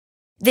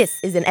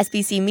This is an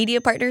SBC Media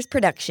Partners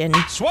production.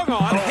 Swung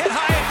on, hit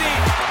high and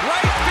deep,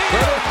 right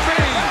field.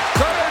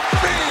 Could it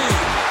be?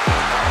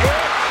 It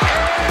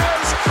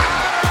is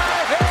out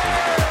of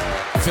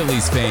here.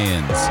 Phillies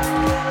fans,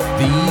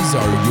 these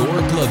are your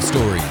glove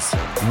stories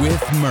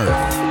with Murph.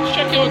 Let's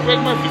check in with Greg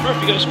Murphy. Murphy,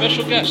 you got a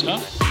special guest, huh?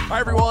 Hi,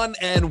 everyone,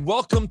 and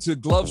welcome to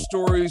Glove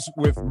Stories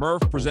with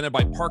Murph, presented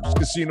by Parx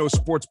Casino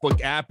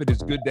Sportsbook app. It is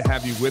good to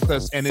have you with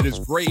us, and it is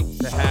great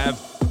to have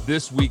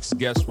this week's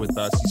guest with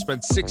us. He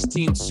spent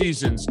 16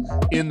 seasons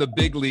in the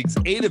big leagues,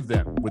 8 of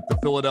them with the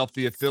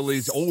Philadelphia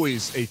Phillies,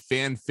 always a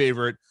fan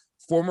favorite.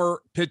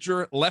 Former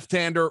pitcher,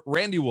 left-hander,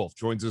 Randy Wolf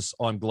joins us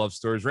on Glove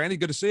Stories. Randy,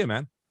 good to see you,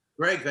 man.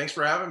 Greg, thanks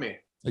for having me.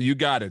 You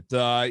got it.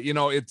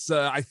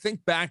 I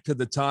think back to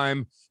the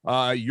time,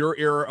 your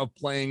era of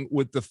playing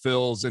with the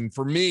Phils. And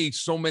for me,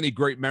 so many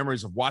great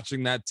memories of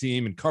watching that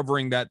team and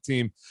covering that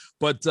team.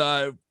 But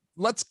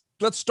let's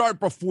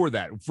start before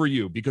that for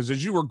you, because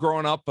as you were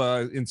growing up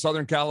in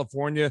Southern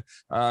California,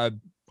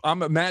 I'm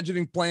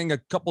imagining playing a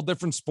couple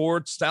different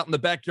sports out in the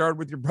backyard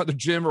with your brother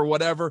Jim or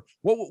whatever.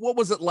 What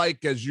was it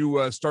like as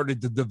you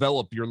started to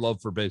develop your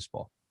love for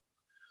baseball?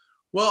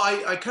 Well,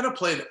 I kind of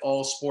played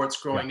all sports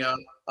growing up.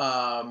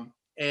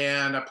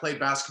 And I played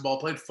basketball,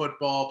 played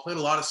football, played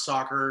a lot of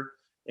soccer,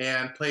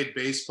 and played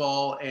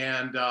baseball.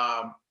 And,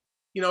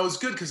 it was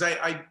good because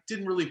I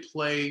didn't really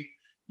play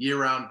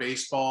year-round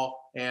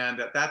baseball. And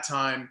at that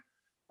time,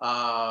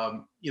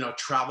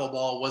 travel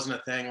ball wasn't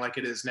a thing like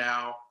it is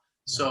now.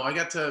 So I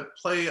got to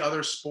play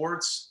other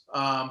sports.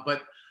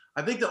 But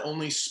I think the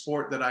only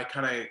sport that I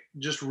kind of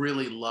just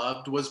really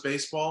loved was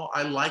baseball.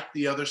 I liked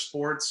the other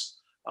sports.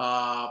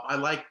 I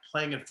liked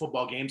playing in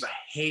football games. I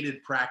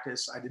hated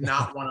practice. I did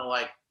not want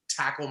to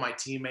tackle my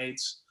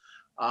teammates.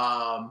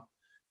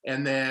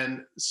 And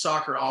then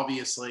soccer,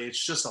 obviously,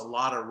 it's just a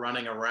lot of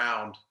running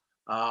around.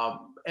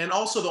 And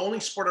also the only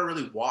sport I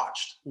really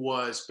watched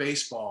was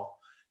baseball.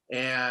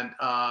 And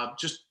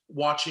just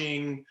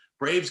watching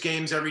Braves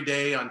games every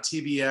day on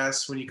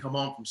TBS when you come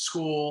home from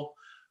school,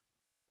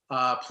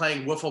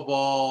 playing wiffle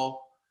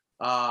ball.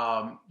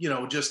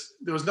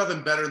 There was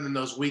nothing better than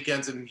those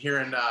weekends and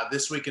hearing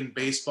This Week in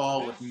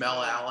Baseball with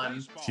Mel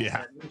Allen.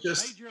 Yeah.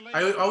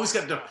 I always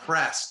got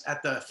depressed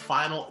at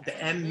the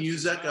end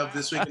music of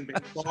This Week in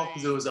Baseball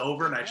because it was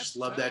over, and I just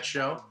loved that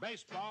show.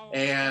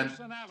 And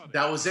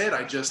that was it.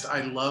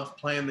 I loved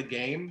playing the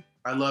game.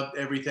 I loved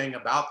everything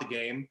about the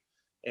game.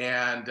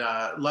 And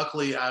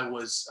luckily I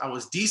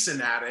was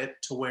decent at it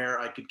to where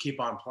I could keep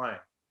on playing.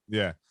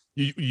 Yeah.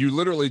 You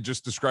literally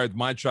just described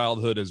my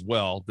childhood as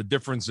well. The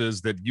difference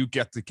is that you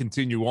get to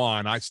continue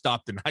on. I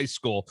stopped in high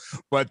school,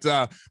 but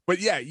yeah,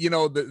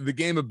 the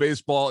game of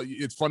baseball.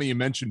 It's funny you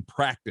mentioned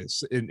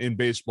practice in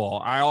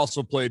baseball. I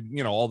also played,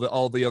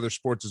 all the other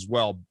sports as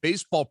well.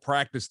 Baseball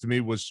practice to me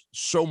was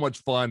so much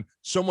fun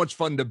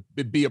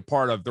to be a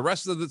part of. The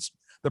rest of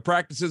the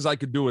practices I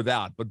could do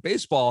without, but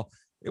baseball,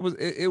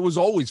 it was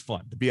always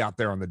fun to be out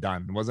there on the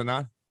diamond, was it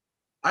not?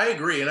 I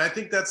agree. And I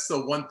think that's the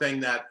one thing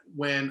that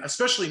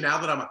especially now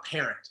that I'm a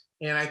parent,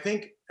 and I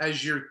think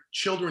as your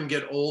children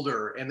get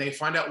older and they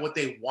find out what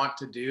they want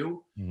to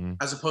do,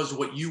 as opposed to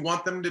what you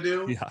want them to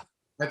do. Yeah.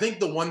 I think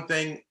the one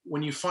thing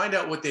when you find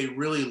out what they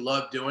really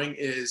love doing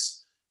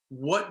is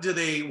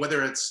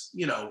whether it's,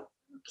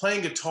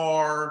 playing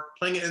guitar,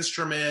 playing an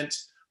instrument,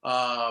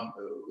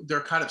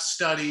 their kind of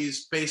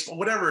studies, baseball,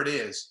 whatever it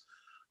is.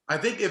 I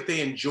think if they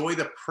enjoy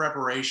the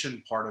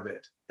preparation part of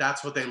it,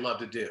 that's what they love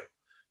to do.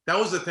 That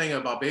was the thing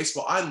about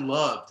baseball. I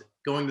loved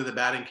going to the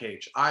batting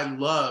cage. I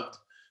loved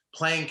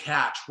playing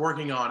catch,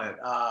 working on it.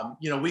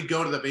 We'd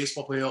go to the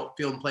baseball field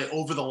and play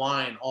over the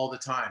line all the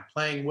time,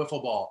 playing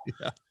wiffle ball.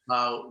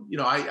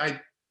 Yeah.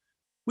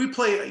 We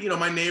play,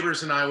 my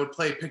neighbors and I would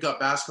play pickup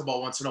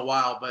basketball once in a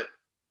while, but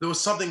there was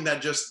something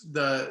that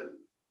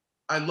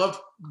I loved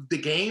the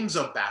games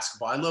of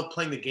basketball. I loved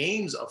playing the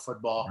games of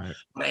football, right.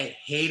 But I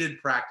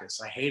hated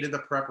practice. I hated the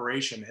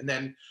preparation. And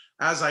then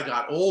as I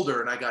got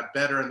older and I got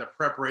better and the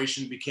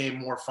preparation became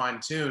more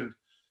fine-tuned,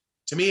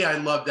 to me, I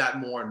loved that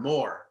more and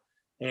more.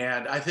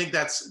 And I think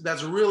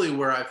that's really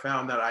where I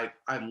found that I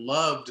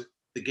loved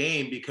the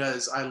game,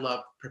 because I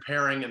loved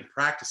preparing and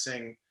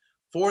practicing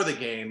for the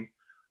game.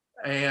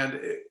 And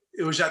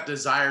it was that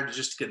desire to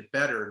just get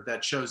better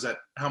that shows that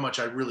how much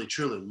I really,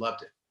 truly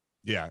loved it.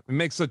 Yeah, it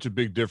makes such a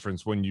big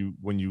difference when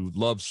you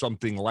love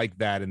something like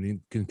that and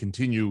can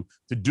continue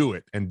to do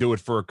it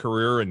for a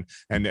career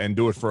and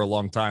do it for a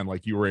long time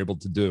like you were able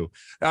to do.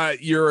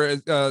 You're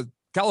a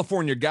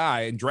California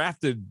guy and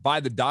drafted by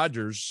the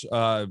Dodgers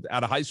out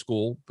of high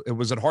school.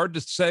 Was it hard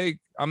to say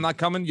I'm not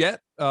coming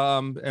yet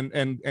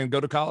and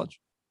go to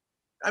college?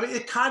 I mean,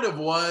 it kind of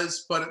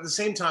was, but at the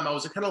same time, I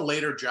was a kind of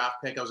later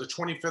draft pick. I was a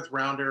 25th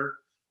rounder.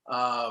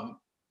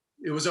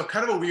 It was a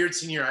kind of a weird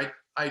senior.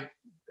 I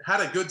had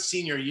a good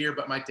senior year,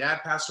 but my dad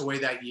passed away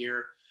that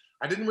year.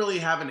 I didn't really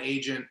have an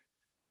agent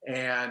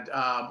and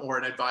or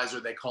an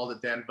advisor, they called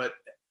it then. But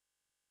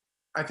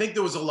I think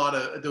there was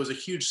a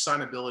huge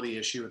signability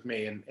issue with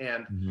me,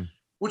 and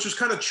which was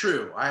kind of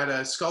true. I had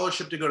a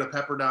scholarship to go to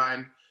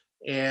Pepperdine,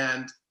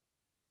 and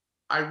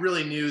I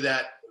really knew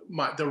that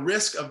the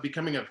risk of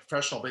becoming a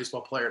professional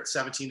baseball player at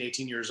 17,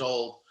 18 years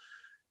old,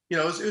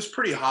 it was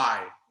pretty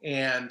high,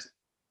 and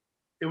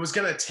it was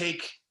going to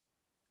take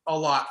a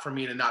lot for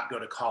me to not go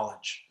to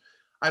college.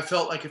 I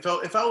felt like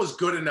if I was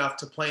good enough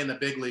to play in the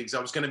big leagues,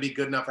 I was going to be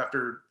good enough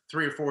after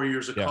 3 or 4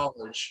 years of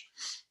college.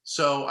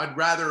 So I'd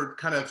rather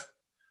kind of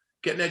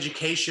get an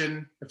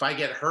education. If I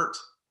get hurt,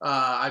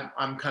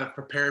 I'm kind of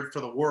prepared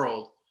for the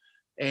world.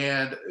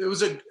 And it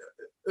was a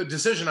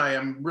decision I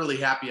am really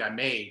happy I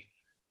made.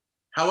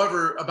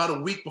 However, about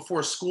a week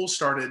before school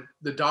started,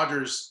 the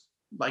Dodgers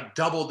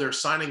doubled their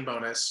signing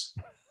bonus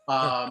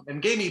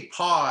and gave me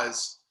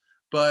pause,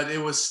 but it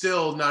was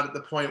still not at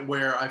the point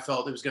where I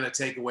felt it was going to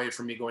take away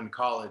from me going to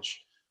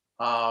college.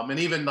 And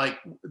even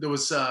there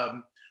was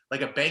a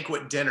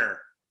banquet dinner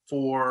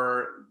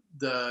for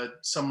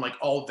some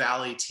All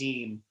Valley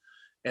team,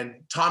 and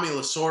Tommy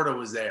Lasorda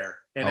was there.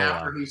 And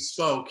after he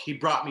spoke, he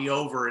brought me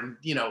over, and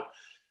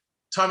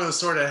Tommy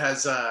Lasorda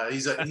has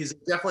he's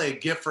definitely a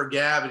gift for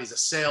gab, and he's a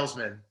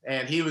salesman.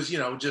 And he was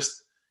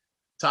just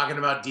talking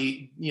about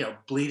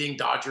bleeding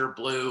Dodger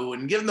blue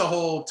and giving the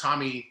whole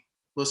Tommy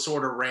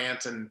Lasorda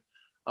rant. And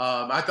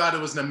I thought it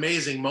was an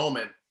amazing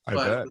moment,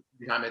 but at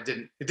the time it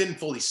didn't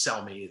fully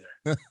sell me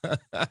either.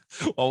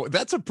 Well,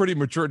 that's a pretty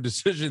mature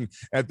decision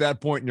at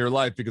that point in your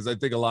life, because I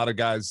think a lot of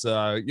guys,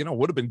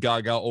 would have been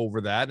gaga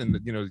over that. And,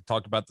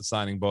 talked about the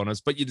signing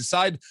bonus, but you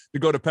decide to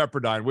go to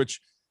Pepperdine,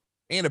 which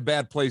ain't a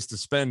bad place to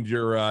spend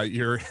your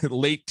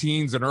late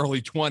teens and early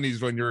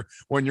 20s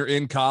when you're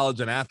in college,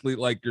 an athlete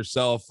like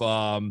yourself.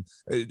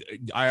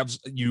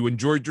 You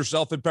enjoyed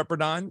yourself at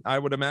Pepperdine, I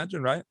would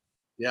imagine, right?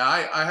 Yeah,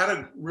 I had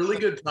a really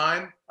good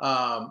time.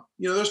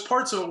 There's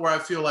parts of it where I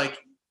feel like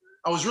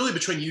I was really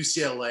between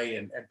UCLA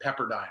and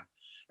Pepperdine.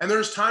 And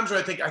there's times where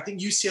I think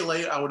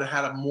UCLA, I would have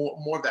had a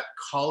more of that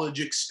college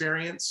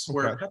experience,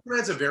 where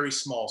Pepperdine's a very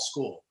small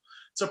school.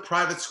 It's a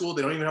private school.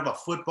 They don't even have a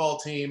football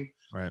team.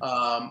 Right.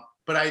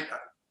 But I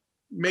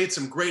made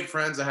some great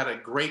friends. I had a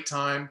great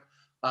time.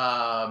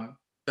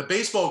 The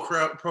baseball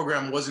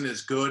program wasn't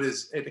as good,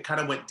 as it kind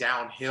of went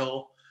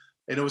downhill.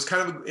 And it was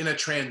kind of in a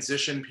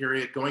transition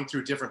period, going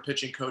through different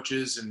pitching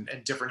coaches and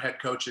different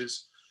head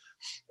coaches.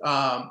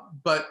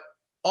 But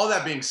all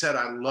that being said,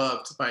 I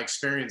loved my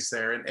experience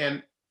there.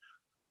 And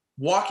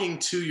walking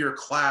to your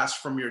class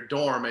from your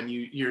dorm, and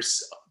you're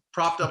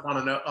propped up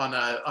on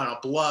a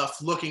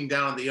bluff, looking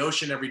down at the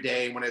ocean every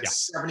day when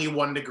it's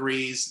 71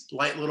 degrees,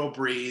 light little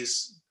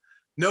breeze,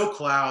 no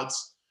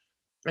clouds.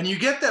 And you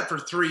get that for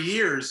 3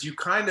 years.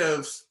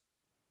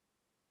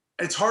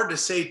 It's hard to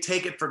say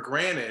take it for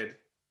granted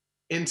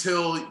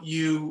until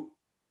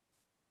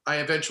I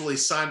eventually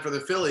signed for the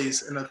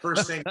Phillies. And the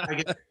first thing I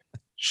get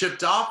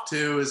shipped off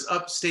to is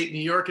upstate New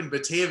York and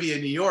Batavia,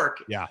 New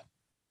York. Yeah.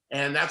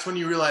 And that's when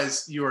you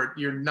realize you're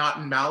not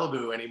in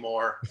Malibu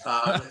anymore. It's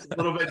a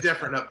little bit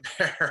different up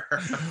there.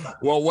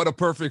 Well, what a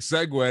perfect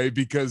segue,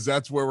 because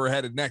that's where we're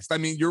headed next. I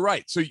mean, you're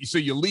right. So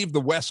you leave the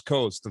West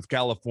Coast of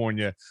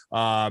California,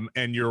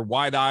 and you're a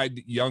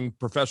wide-eyed young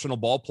professional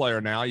ball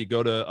player now. You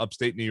go to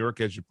upstate New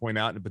York, as you point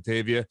out, in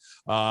Batavia,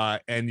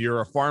 and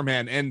you're a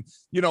farmhand. And,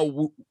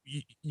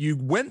 you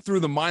went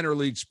through the minor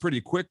leagues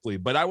pretty quickly,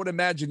 but I would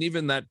imagine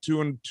even that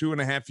two and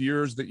a half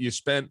years that you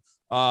spent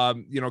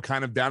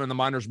kind of down in the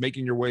minors,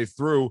 making your way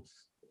through,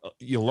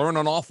 you learn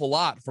an awful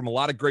lot from a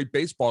lot of great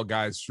baseball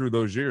guys through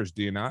those years.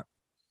 Do you not?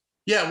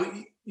 Yeah.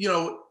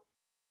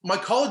 My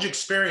college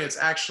experience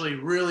actually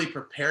really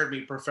prepared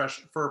me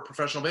for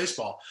professional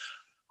baseball.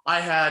 I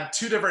had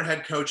 2 different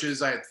head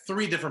coaches. I had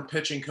 3 different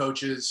pitching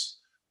coaches,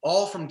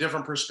 all from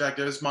different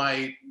perspectives.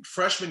 My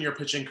freshman year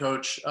pitching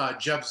coach,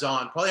 Jeff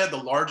Zahn, probably had the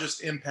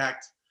largest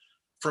impact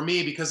for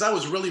me, because I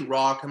was really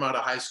raw coming out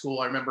of high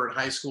school. I remember in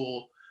high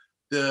school,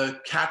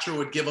 the catcher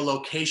would give a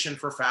location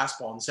for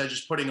fastball instead of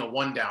just putting a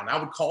 1 down. I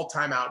would call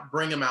timeout,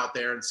 bring him out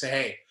there and say,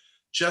 hey,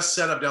 just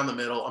set up down the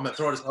middle. I'm going to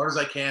throw it as hard as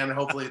I can, and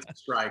hopefully it's a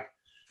strike.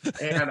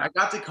 And I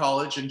got to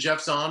college, and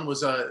Jeff Zahn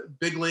was a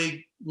big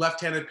league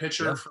left-handed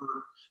pitcher for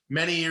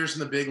many years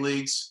in the big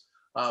leagues.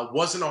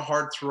 Wasn't a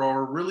hard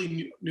thrower,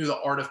 really knew the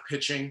art of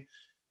pitching,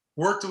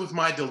 worked with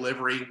my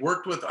delivery,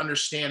 worked with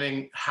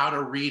understanding how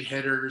to read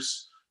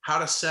hitters, how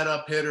to set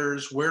up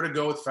hitters, where to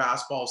go with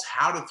fastballs,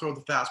 how to throw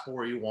the fastball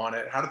where you want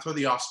it, how to throw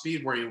the off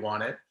speed where you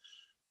want it,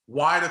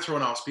 why to throw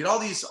an off speed, all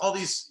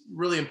these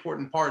really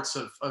important parts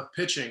of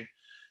pitching.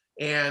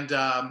 And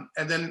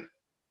then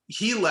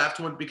he left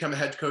and went to become a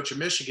head coach of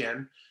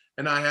Michigan.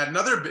 And I had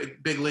another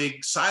big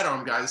league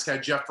sidearm guy, this guy,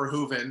 Jeff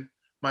Verhoeven,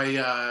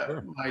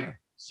 my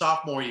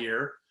sophomore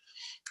year.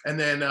 And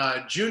then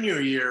junior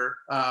year,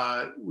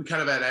 we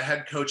kind of had a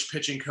head coach,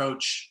 pitching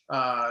coach,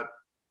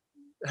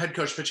 head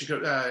coach pitching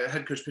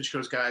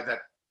coach guy, that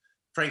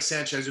Frank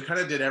Sanchez, who kind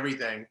of did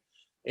everything.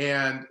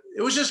 And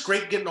it was just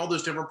great getting all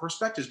those different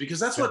perspectives, because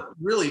that's what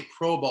really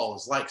pro ball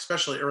is like,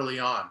 especially early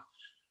on.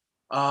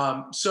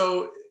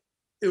 So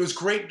it was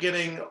great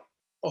getting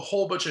a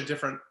whole bunch of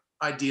different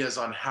ideas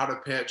on how to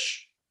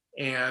pitch,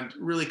 and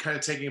really kind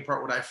of taking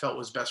apart what I felt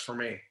was best for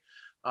me.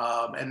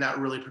 And that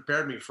really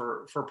prepared me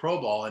for pro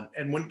ball.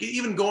 And when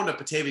even going to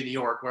Batavia, New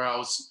York, where I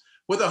was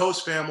with a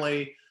host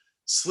family,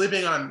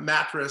 sleeping on a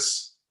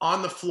mattress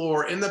on the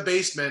floor in the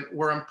basement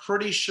where I'm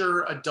pretty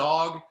sure a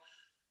dog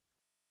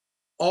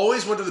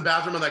always went to the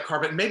bathroom on that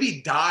carpet and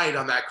maybe died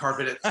on that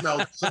carpet. It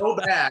smelled so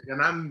bad.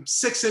 And I'm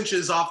 6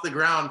 inches off the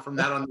ground from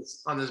that on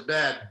this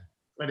bed.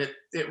 And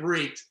it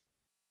reeked.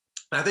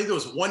 And I think there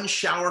was one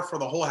shower for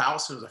the whole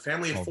house. It was a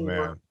family of 4.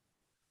 Man.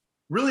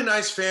 Really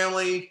nice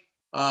family.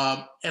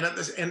 And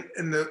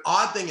the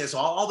odd thing is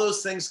all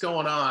those things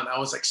going on, I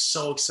was like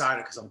so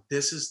excited because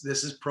this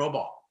is pro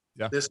ball.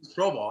 Yeah. This is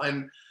pro ball.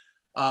 And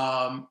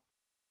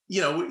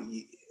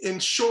in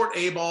short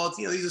A ball,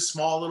 these are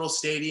small little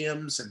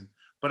stadiums,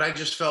 but I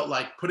just felt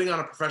like putting on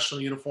a professional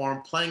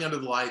uniform, playing under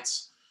the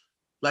lights,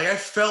 like I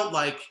felt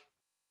like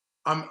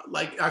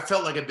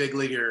a big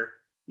leaguer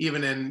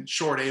even in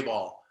short A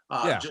ball,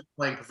 just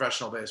playing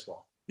professional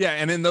baseball. Yeah,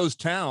 and in those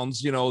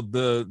towns,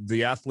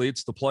 the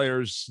athletes, the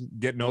players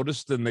get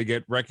noticed and they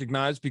get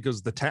recognized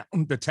because the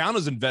town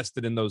is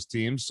invested in those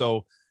teams.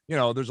 So,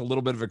 there's a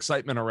little bit of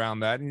excitement around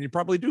that, and you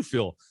probably do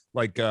feel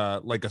like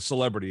a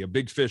celebrity, a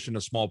big fish in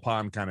a small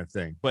pond kind of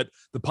thing. But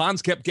the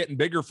ponds kept getting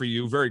bigger for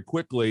you very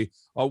quickly.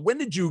 When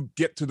did you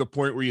get to the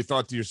point where you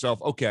thought to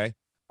yourself, okay,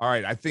 all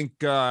right, I think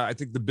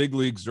the big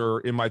leagues are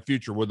in my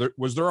future?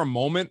 Was there a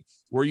moment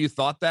where you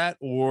thought that,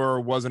 or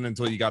wasn't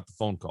until you got the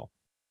phone call?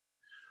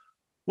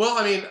 Well,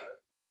 I mean,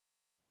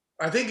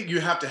 I think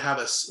you have to have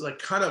a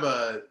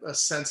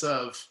sense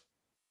of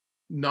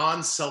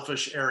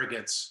non-selfish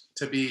arrogance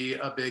to be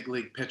a big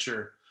league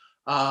pitcher.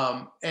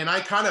 And I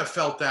kind of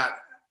felt that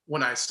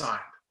when I signed.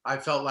 I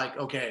felt like,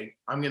 okay,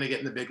 I'm going to get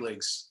in the big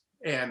leagues.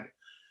 And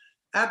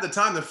at the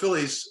time, the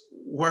Phillies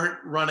weren't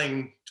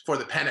running for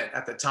the pennant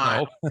at the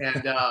time. No.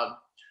 And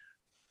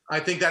I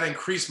think that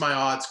increased my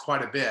odds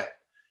quite a bit.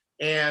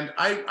 And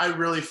I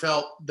really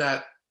felt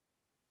that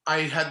I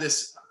had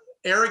this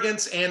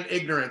arrogance and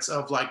ignorance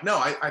of like, no,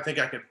 I think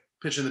I could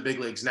pitch in the big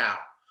leagues now.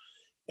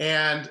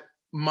 And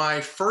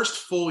my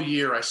first full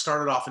year, I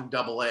started off in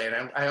Double-A,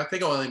 and I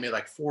think I only made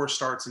like 4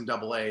 starts in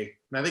Double-A.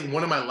 And I think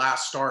one of my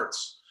last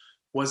starts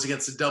was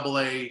against the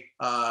Double-A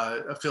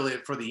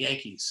affiliate for the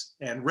Yankees.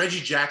 And Reggie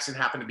Jackson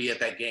happened to be at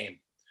that game.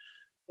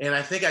 And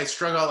I think I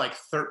struck out like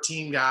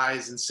 13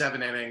 guys in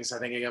 7 innings. I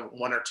think I got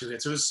 1 or 2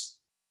 hits. It was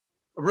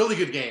a really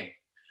good game.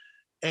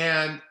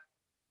 And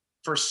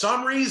for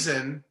some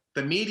reason,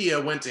 the media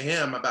went to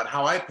him about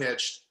how I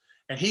pitched,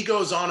 and he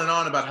goes on and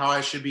on about how I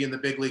should be in the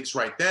big leagues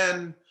right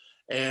then.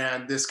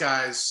 And this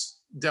guy's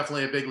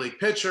definitely a big league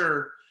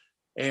pitcher.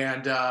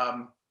 And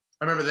I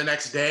remember the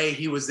next day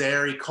he was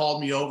there. He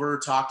called me over,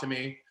 talked to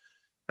me.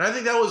 And I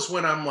think that was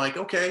when I'm like,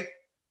 okay,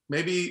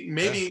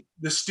 maybe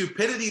the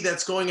stupidity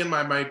that's going in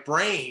my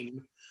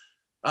brain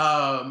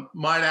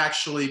might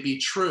actually be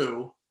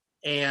true.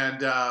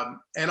 And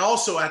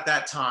also at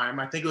that time,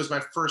 I think it was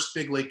my first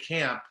big league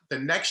camp. The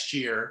next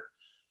year,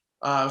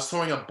 I was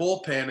throwing a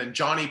bullpen, and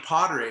Johnny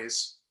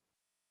Padres,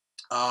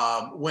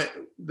 when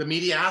the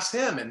media asked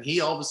him, and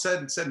he all of a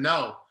sudden said,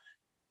 no,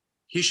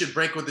 he should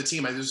break with the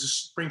team. This was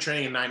spring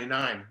training in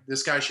 '99.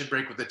 This guy should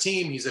break with the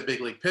team. He's a big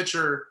league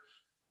pitcher.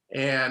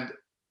 And,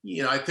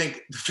 I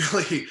think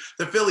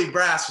the Philly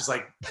brass was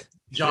like,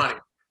 Johnny,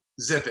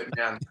 zip it,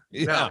 man.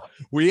 Yeah. No.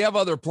 We have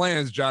other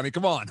plans, Johnny.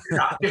 Come on.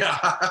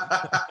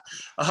 Yeah.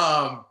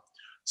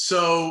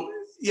 So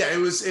yeah, it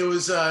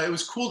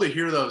was cool to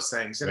hear those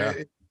things.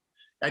 And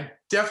I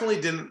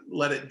definitely didn't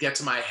let it get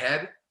to my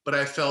head, but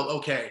I felt,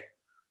 okay,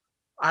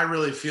 I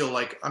really feel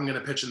like I'm going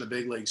to pitch in the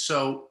big league.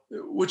 So,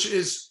 which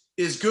is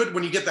good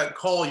when you get that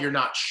call, you're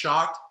not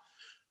shocked.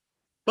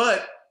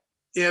 But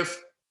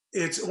if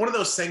it's one of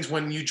those things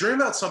when you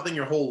dream about something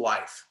your whole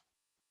life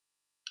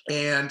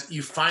and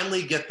you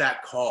finally get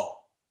that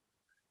call,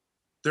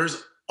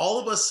 there's all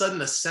of a sudden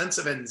a sense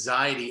of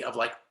anxiety of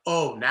like,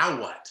 oh,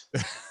 now what?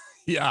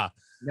 Yeah.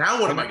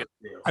 Now what am I going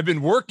to do? I've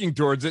been working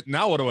towards it.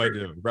 Now what do I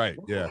do? Right.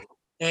 Yeah.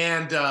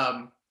 And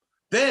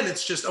then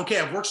it's just,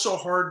 okay, I've worked so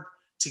hard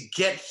to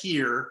get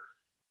here.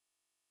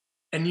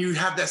 And you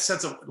have that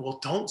sense of, well,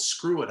 don't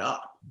screw it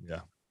up. Yeah.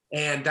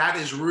 And that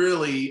is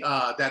really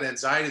that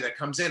anxiety that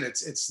comes in.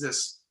 It's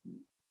this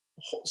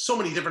so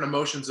many different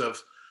emotions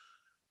of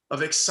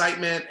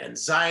excitement,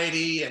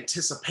 anxiety,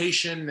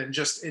 anticipation, and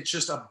it's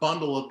just a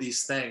bundle of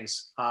these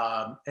things.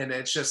 And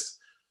it's just,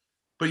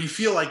 but you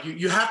feel like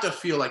you have to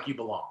feel like you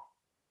belong.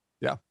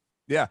 Yeah.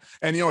 Yeah.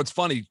 And, it's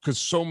funny because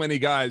so many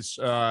guys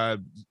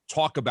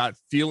talk about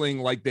feeling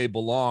like they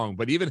belong.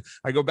 But even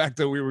I go back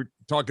to, we were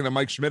talking to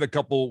Mike Schmidt a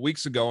couple of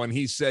weeks ago, and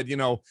he said,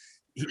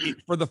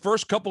 for the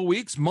first couple of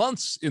weeks,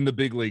 months in the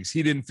big leagues,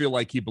 he didn't feel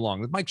like he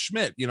belonged. With Mike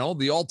Schmidt,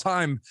 the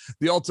all-time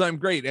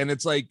great. And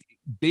it's like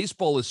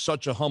baseball is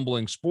such a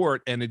humbling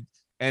sport, and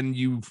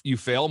you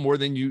fail more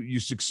than you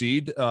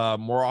succeed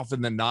more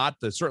often than not.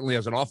 Certainly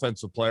as an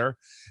offensive player,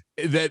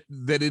 that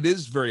it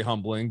is very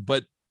humbling.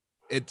 But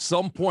at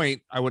some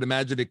point, I would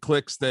imagine it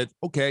clicks that,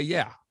 okay,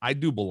 yeah, I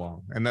do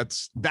belong. And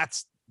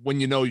that's when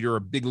you're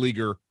a big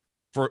leaguer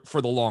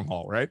for the long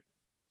haul, right?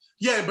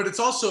 Yeah, but it's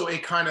also a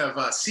kind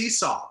of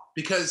seesaw,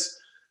 because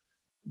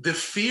the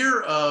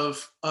fear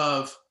of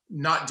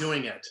not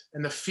doing it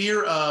and the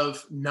fear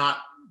of not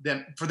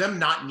for them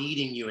not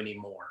needing you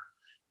anymore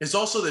is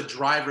also the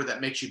driver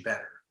that makes you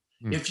better.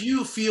 If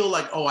you feel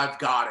like, oh, I've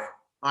got it,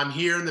 I'm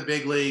here in the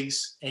big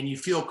leagues, and you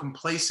feel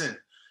complacent,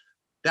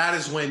 that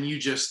is when you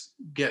just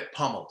get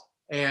pummeled.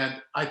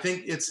 And I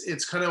think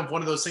it's kind of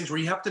one of those things where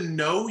you have to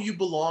know you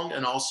belong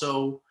and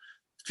also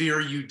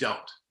fear you don't,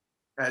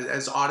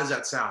 as odd as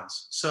that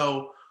sounds.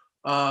 So,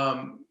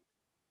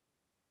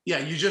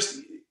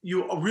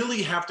 you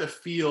really have to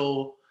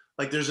feel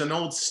like there's an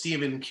old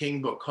Stephen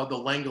King book called The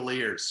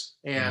Langoliers.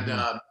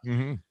 And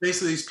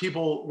basically these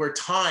people where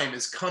time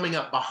is coming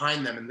up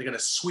behind them and they're going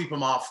to sweep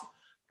them off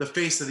the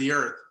face of the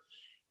earth.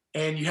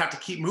 And you have to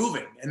keep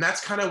moving. And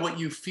that's kind of what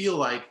you feel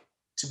like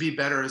to be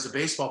better as a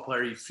baseball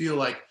player. You feel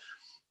like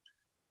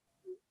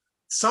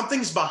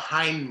something's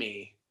behind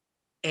me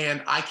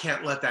and I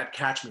can't let that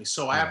catch me.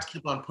 So I have to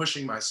keep on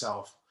pushing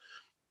myself,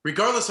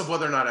 regardless of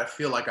whether or not I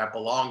feel like I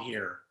belong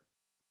here.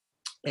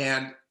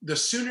 And the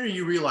sooner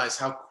you realize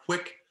how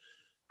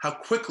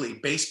quickly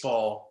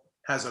baseball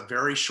has a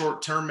very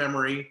short-term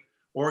memory,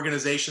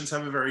 organizations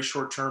have a very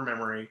short-term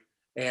memory,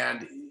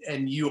 and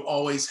you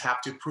always have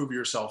to prove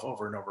yourself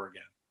over and over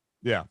again.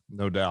 Yeah,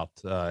 no doubt.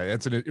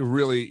 It's a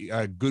really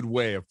good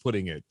way of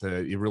putting it.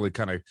 It really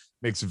kind of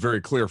makes it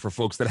very clear for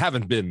folks that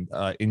haven't been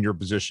in your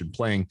position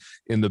playing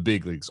in the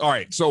big leagues. All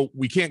right, so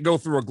we can't go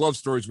through our glove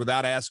stories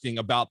without asking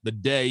about the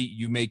day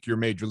you make your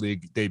major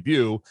league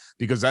debut,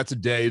 because that's a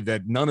day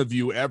that none of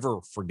you ever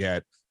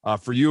forget.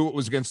 For you, it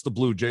was against the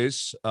Blue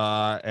Jays,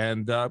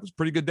 and it was a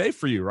pretty good day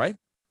for you, right?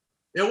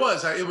 It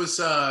was. It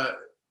was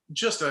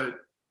just a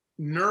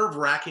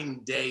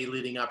nerve-wracking day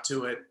leading up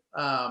to it.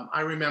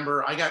 I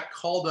remember I got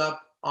called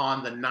up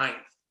on the 9th,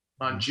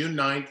 on June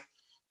 9th.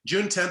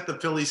 June 10th, the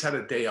Phillies had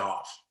a day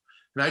off.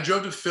 And I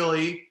drove to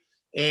Philly,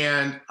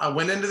 and I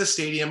went into the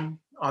stadium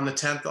on the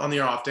 10th on the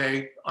off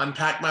day,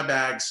 unpacked my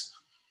bags,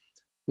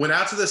 went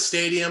out to the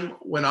stadium,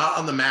 went out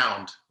on the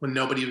mound when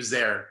nobody was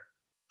there.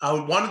 I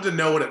wanted to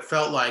know what it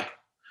felt like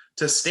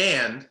to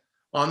stand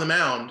on the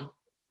mound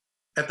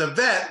at the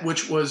Vet,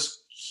 which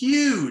was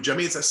huge. I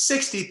mean, it's a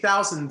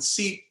 60,000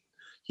 seat,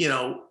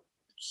 huge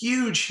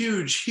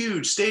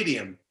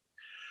stadium.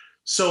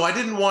 So I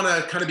didn't want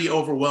to kind of be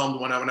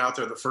overwhelmed when I went out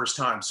there the first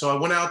time. So I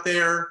went out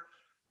there,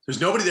 there's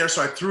nobody there.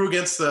 So I threw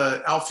against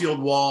the outfield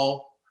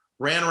wall,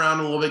 ran around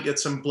a little bit, get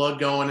some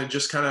blood going, and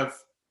just kind of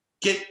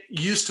get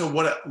used to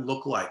what it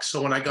looked like.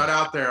 So when I got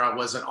out there, I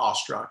wasn't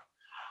awestruck.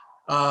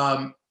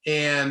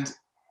 And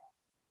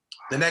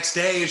the next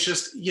day it's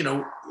just,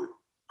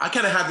 I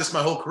kind of had this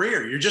my whole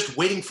career. You're just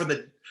waiting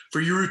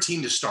for your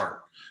routine to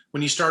start.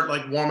 When you start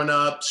like warming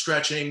up,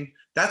 stretching,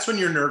 that's when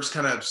your nerves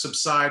kind of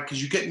subside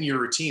because you get in your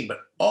routine. But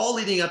all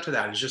leading up to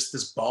that is just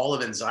this ball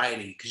of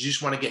anxiety because you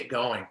just want to get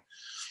going.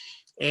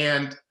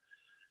 And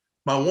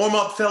my warm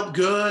up felt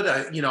good.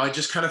 I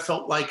just kind of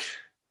felt like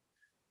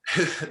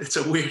it's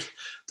a weird.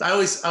 I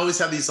always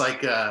have these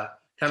like kind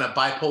of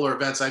bipolar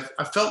events.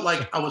 I felt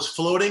like I was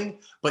floating,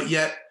 but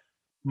yet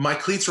my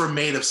cleats were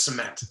made of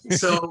cement.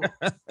 So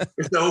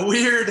it's a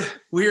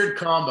weird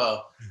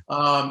combo.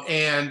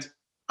 And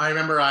I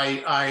remember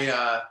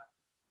I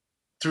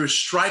threw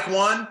strike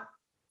one,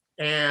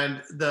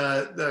 and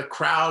the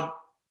crowd,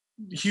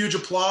 huge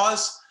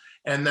applause.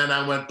 And then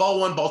I went ball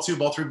one, ball two,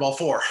 ball three, ball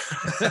four.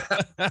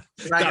 I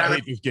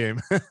hate this game.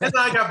 And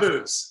I got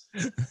boos.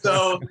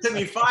 So it took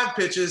me 5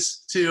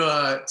 pitches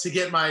to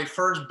get my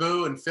first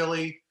boo in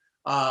Philly.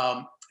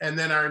 And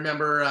then I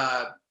remember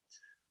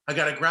I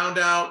got a ground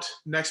out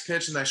next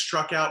pitch, and I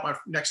struck out my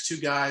next 2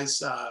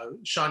 guys,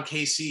 Sean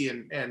Casey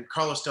and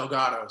Carlos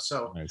Delgado.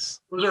 So nice.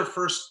 Those are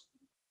first,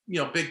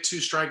 big 2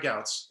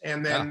 strikeouts.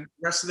 And then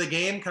the rest of the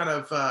game kind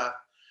of,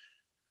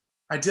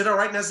 I did all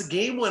right. And as the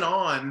game went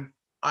on,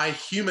 I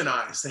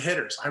humanized the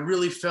hitters. I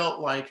really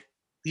felt like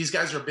these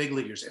guys are big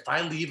leaguers. If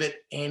I leave it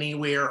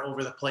anywhere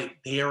over the plate,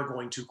 they are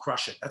going to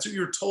crush it. That's what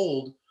you're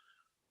told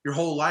your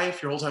whole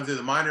life, your whole time through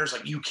the minors.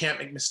 Like, you can't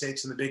make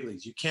mistakes in the big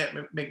leagues. You can't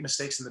make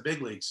mistakes in the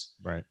big leagues.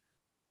 Right.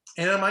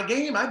 And in my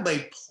game, I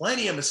made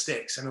plenty of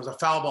mistakes, and it was a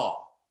foul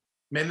ball.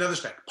 Made another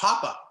mistake.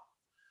 Pop up.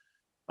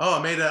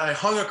 Oh, I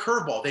hung a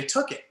curveball. They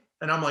took it.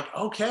 And I'm like,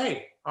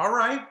 okay, all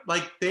right.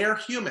 Like, they're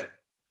human.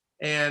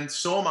 And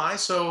so am I.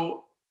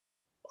 So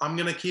I'm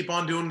going to keep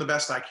on doing the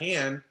best I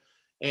can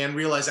and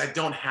realize I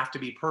don't have to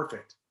be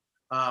perfect.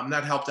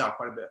 That helped out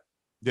quite a bit.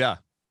 Yeah.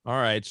 All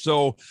right.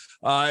 So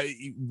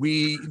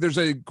there's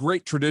a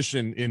great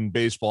tradition in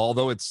baseball,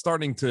 although it's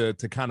starting to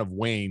kind of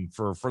wane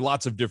for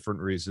lots of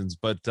different reasons.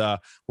 But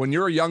when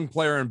you're a young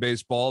player in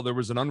baseball, there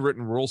was an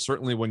unwritten rule,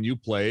 certainly when you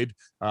played,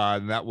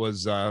 and that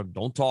was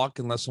don't talk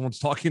unless someone's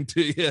talking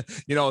to you.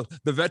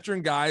 The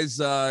veteran guys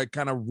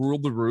kind of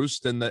ruled the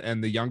roost, and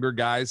the younger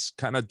guys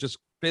kind of just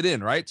fit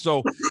in, right?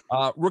 So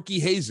rookie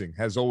hazing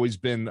has always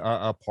been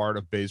a part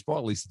of baseball.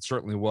 At least it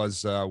certainly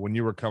was when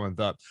you were coming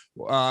up.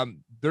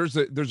 There's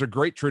a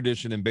great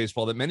tradition in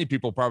baseball that many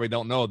people probably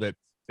don't know that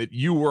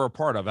you were a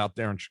part of out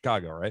there in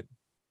Chicago, right?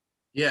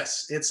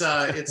 Yes,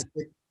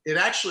 it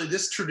actually,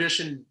 this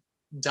tradition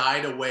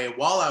died away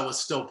while I was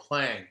still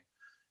playing.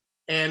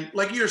 And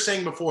like you were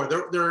saying before,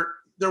 there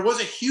there was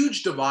a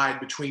huge divide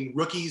between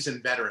rookies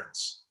and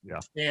veterans. Yeah.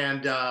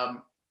 And,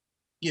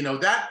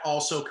 that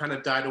also kind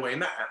of died away.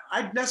 And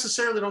I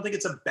necessarily don't think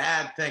it's a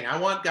bad thing. I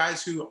want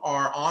guys who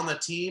are on the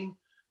team,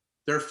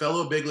 they're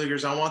fellow big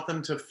leaguers. I want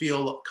them to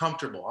feel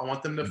comfortable. I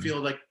want them to feel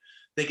like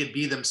they could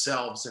be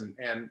themselves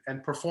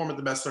and perform at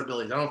the best of their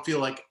abilities.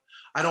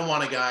 I don't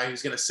want a guy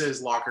who's going to sit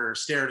his locker,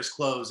 stare at his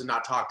clothes, and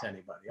not talk to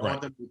anybody. I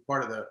want them to be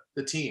part of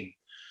the team.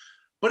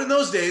 But in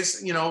those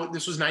days,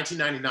 this was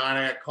 1999.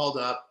 I got called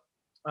up.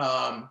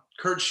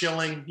 Curt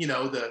Schilling,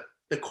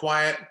 the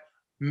quiet,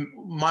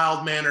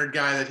 mild-mannered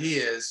guy that he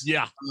is.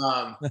 Yeah.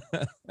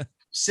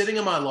 Sitting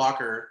in my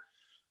locker,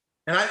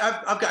 and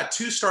I've got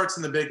 2 starts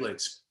in the big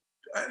leagues.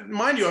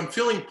 Mind you, I'm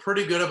feeling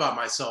pretty good about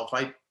myself.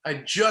 I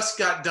just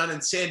got done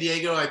in San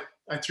Diego.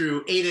 I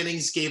threw 8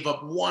 innings, gave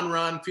up 1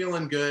 run,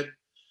 feeling good.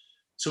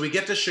 So we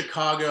get to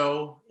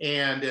Chicago,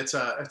 and it's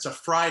a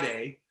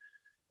Friday,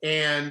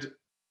 and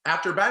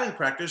after batting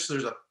practice,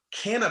 there's a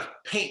can of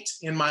paint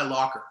in my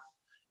locker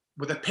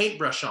with a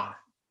paintbrush on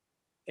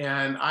it,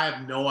 and I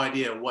have no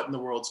idea what in the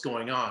world's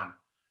going on.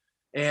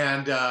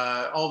 And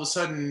all of a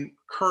sudden,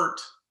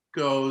 Curt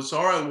goes,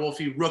 "All right,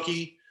 Wolfie,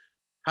 rookie,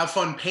 have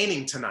fun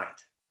painting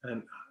tonight."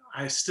 And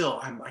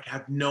I'm like, I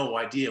have no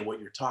idea what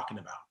you're talking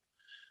about.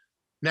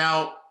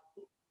 Now,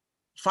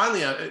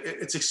 finally,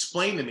 it's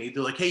explained to me.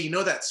 They're like, "Hey,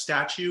 that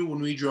statue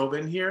when we drove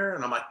in here?"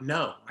 And I'm like,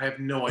 "No, I have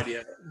no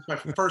idea. It's my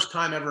first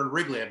time ever in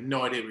Wrigley. I have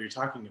no idea what you're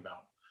talking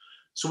about."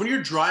 So when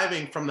you're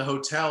driving from the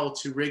hotel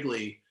to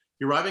Wrigley,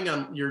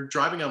 you're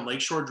driving on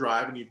Lakeshore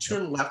Drive, and you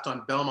turn left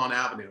on Belmont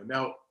Avenue.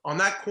 Now, on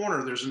that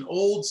corner, there's an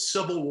old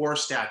Civil War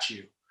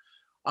statue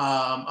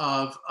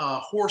of a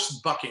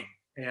horse bucking.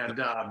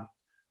 And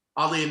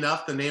oddly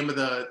enough, the name of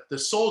the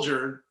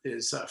soldier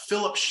is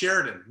Philip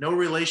Sheridan, no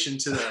relation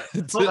to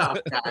the clubhouse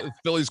guy.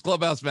 Phillies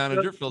clubhouse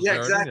manager, Phil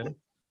Sheridan. Exactly.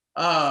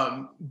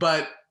 Yeah.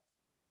 But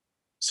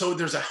so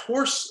there's a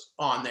horse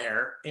on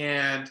there,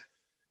 and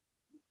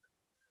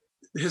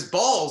his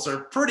balls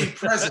are pretty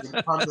present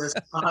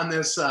on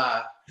this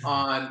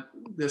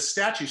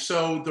statue.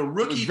 So the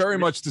rookie, it's very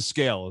much to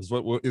scale is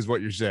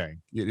what you're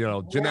saying.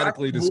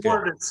 Genetically to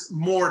scale.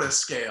 More to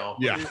scale.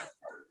 Yeah.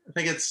 I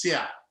think it's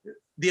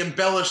the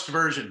embellished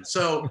version.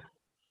 So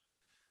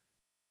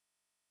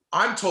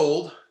I'm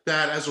told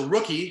that as a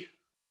rookie,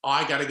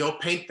 I got to go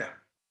paint them.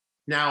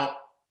 Now,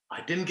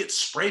 I didn't get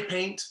spray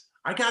paint.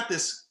 I got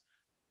this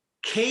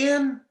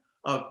can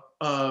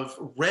of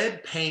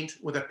red paint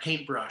with a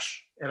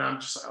paintbrush. And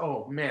I'm just like,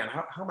 oh man,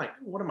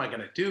 what am I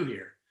going to do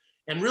here?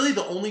 And really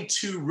the only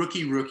 2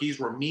 rookies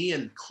were me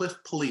and Cliff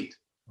Polite.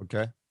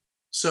 Okay.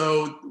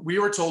 So we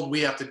were told we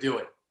have to do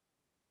it.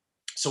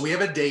 So we have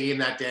a day in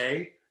that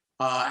day.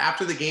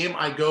 After the game,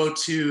 I go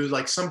to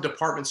like some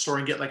department store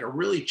and get like a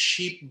really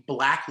cheap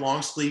black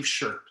long sleeve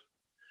shirt.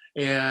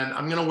 And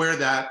I'm going to wear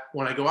that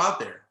when I go out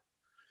there.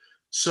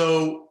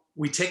 So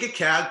we take a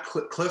cab,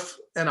 Cliff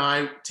and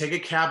I take a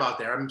cab out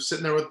there. I'm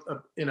sitting there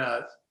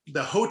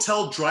the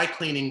hotel dry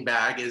cleaning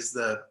bag is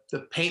the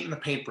paint and the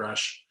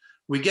paintbrush.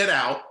 We get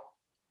out.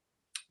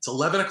 It's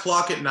 11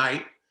 o'clock at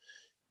night,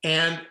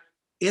 and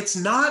it's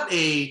not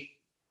like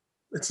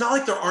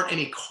there aren't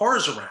any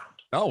cars around.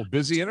 Oh,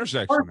 busy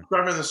intersection.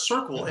 Driving in the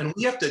circle, and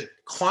we have to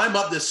climb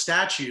up this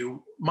statue.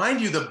 Mind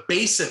you, the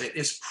base of it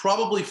is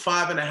probably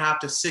 5.5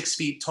 to 6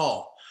 feet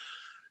tall.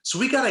 So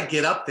we got to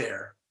get up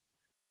there,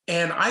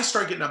 and I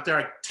start getting up there.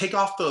 I take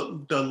off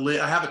the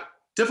lid. I have a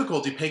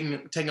difficulty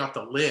taking off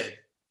the lid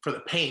for the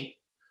paint.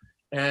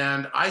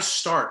 And I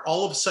start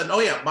all of a sudden,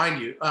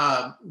 mind you,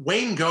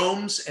 Wayne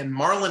Gomes and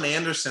Marlon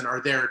Anderson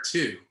are there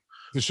too.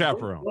 The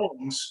chaperone.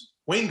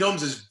 Wayne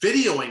Gomes is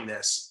videoing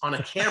this on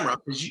a camera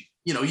because you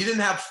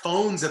didn't have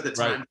phones at the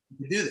time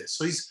to do this.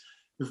 So he's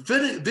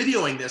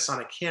videoing this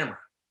on a camera.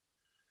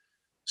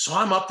 So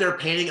I'm up there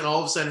painting, and all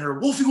of a sudden I hear,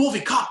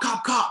 "Wolfie, cop,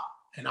 cop, cop."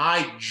 And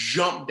I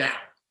jump down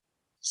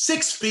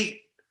 6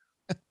 feet,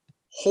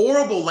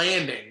 horrible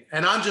landing.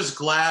 And I'm just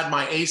glad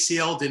my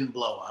ACL didn't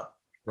blow up.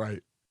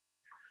 Right.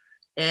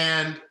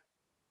 And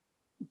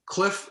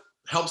Cliff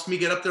helps me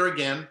get up there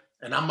again,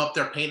 and I'm up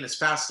there painting as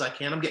fast as I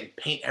can. I'm getting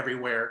paint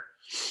everywhere.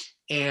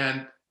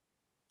 And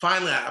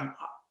finally,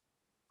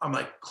 I'm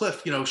like,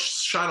 "Cliff,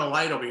 shine a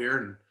light over here."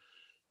 And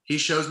he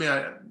shows me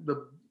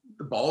the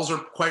balls are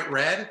quite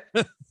red.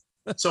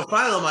 So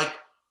finally, I'm like,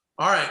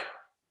 "All right,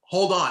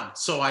 hold on."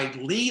 So I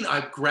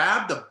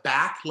grab the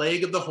back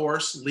leg of the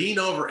horse, lean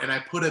over, and I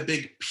put a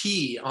big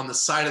P on the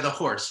side of the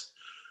horse.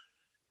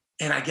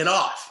 And I get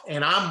off,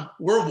 and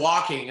we're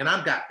walking, and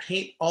I've got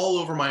paint all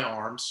over my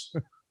arms.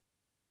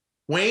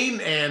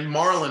 Wayne and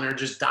Marlon are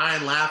just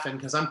dying laughing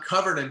because I'm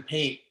covered in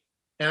paint.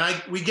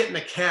 And we get in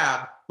a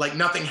cab like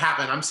nothing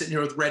happened. I'm sitting here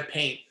with red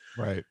paint.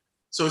 Right.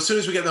 So as soon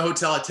as we get in the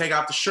hotel, I take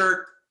off the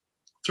shirt,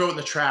 throw it in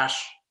the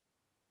trash.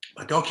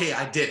 I'm like, okay,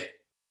 I did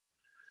it.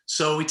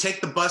 So we take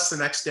the bus the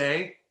next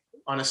day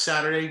on a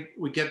Saturday.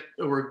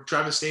 We're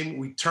driving the stadium.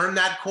 We turn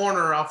that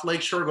corner off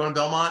Lakeshore going to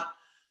Belmont.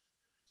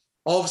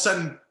 All of a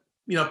sudden,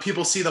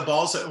 people see the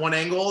balls at one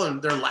angle,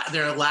 and they're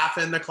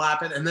laughing, they're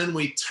clapping. And then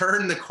we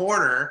turn the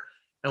corner,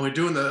 and we're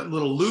doing the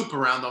little loop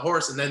around the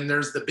horse, and then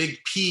there's the big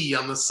P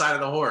on the side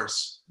of the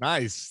horse.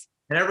 Nice.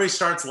 And everybody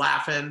starts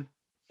laughing,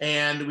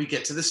 and we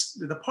get to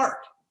the park.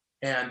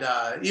 And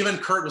even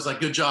Kurt was like,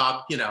 good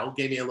job, you know,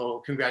 gave me a little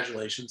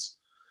congratulations.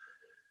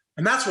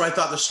 And that's where I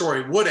thought the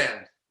story would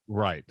end.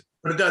 Right.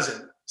 But it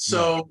doesn't.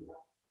 So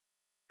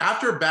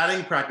after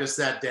batting practice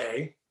that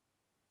day,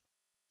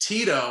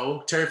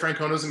 Tito, Terry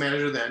Francona was the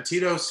manager then,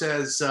 Tito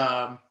says,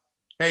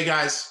 hey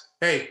guys,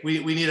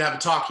 we need to have a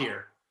talk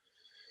here.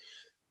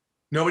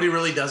 Nobody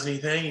really does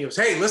anything. He goes,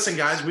 hey, listen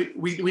guys,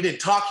 we didn't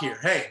talk here.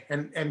 Hey,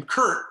 and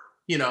Kurt,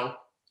 you know,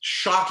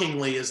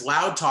 shockingly is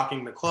loud talking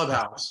in the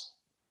clubhouse.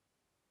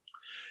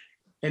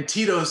 And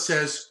Tito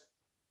says,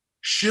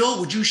 Schill,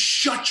 would you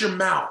shut your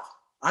mouth?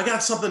 I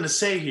got something to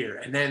say here.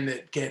 And then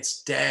it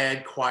gets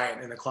dead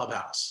quiet in the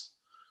clubhouse.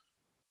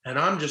 And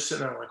I'm just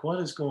sitting there like,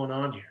 what is going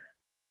on here?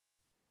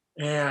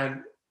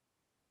 And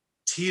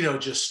Tito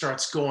just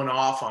starts going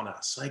off on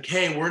us. Like,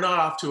 hey, we're not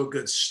off to a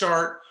good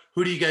start.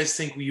 Who do you guys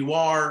think you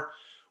are?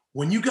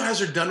 When you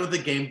guys are done with the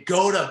game,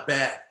 go to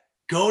bed.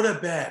 Go to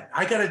bed.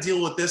 I got to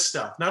deal with this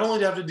stuff. Not only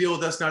do I have to deal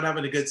with us not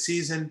having a good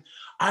season,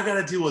 I got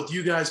to deal with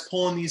you guys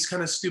pulling these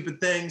kind of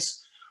stupid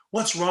things.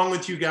 What's wrong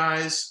with you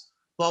guys?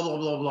 Blah, blah,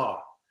 blah, blah.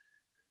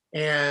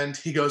 And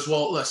he goes,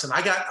 well, listen,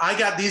 I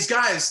got these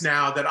guys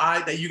now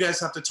that you guys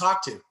have to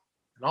talk to.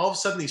 And all of a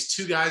sudden these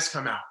two guys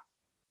come out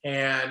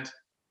and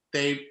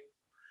they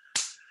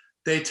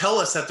tell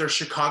us that they're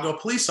Chicago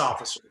police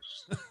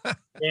officers.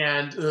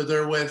 And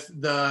they're with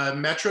the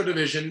Metro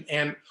Division.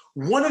 And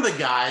one of the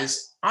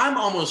guys, I'm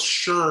almost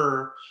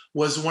sure,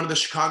 was one of the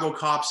Chicago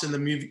cops in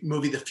the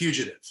movie The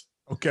Fugitive.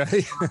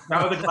 Okay.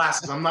 That with the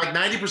glasses. I'm like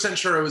 90%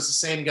 sure it was the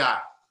same guy.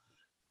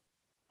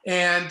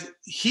 And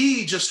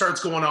he just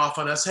starts going off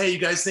on us. Hey, you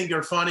guys think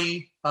you're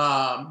funny?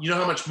 You know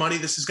how much money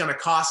this is going to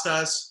cost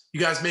us? You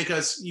guys, make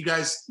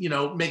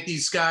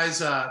these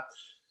guys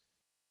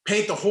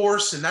paint the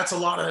horse, and that's a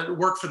lot of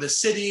work for the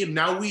city. And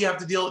now we have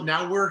to deal.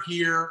 Now we're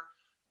here.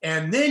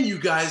 And then you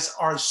guys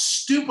are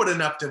stupid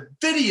enough to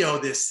video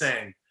this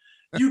thing.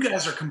 You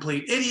guys are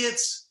complete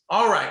idiots.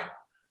 All right.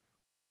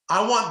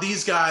 I want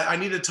these guys. I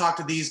need to talk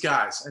to these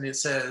guys. And it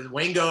says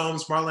Wayne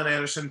Gomes, Marlon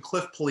Anderson,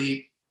 Cliff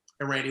Polite,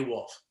 and Randy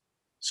Wolf.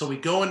 So we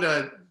go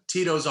into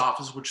Tito's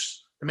office,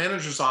 which the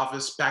manager's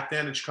office back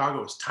then in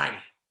Chicago was tiny.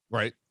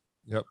 Right.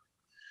 Yep.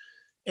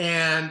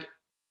 And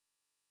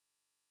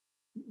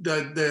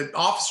the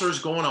officer's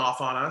going off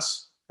on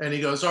us. And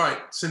he goes, all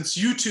right, since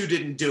you two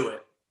didn't do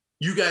it,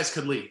 you guys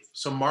could leave.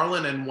 So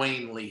Marlon and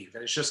Wayne leave.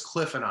 And it's just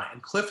Cliff and I.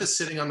 And Cliff is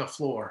sitting on the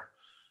floor.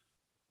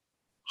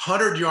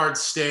 100-yard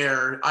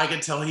stare. I can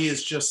tell he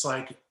is just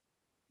like,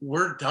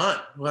 we're done.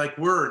 Like,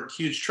 we're in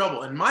huge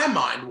trouble. And my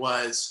mind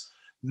was,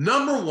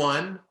 number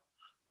one,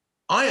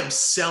 I am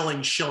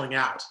shilling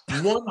out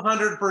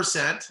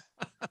 100%.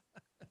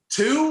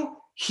 Two,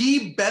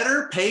 he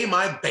better pay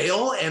my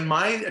bail and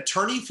my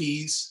attorney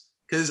fees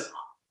because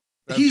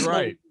he's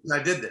right. I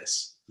did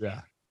this.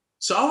 Yeah.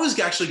 So I was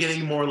actually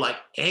getting more like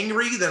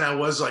angry than I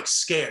was like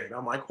scared.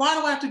 I'm like, why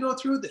do I have to go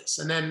through this?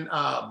 And then,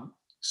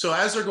 so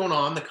as they're going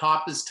on, the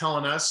cop is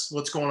telling us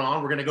what's going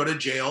on. We're going to go to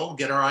jail,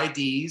 get our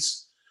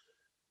IDs.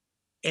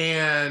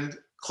 And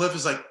Cliff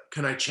is like,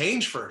 can I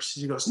change first?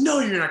 He goes, no,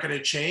 you're not going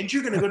to change.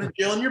 You're going to go to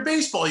jail in your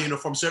baseball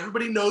uniform so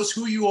everybody knows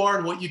who you are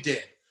and what you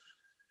did.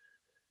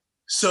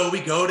 So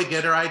we go to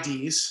get our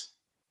IDs.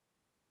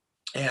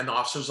 And the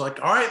officer's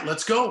like, all right,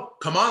 let's go.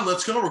 Come on,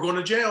 let's go. We're going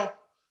to jail.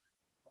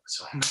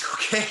 So I'm like,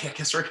 okay, I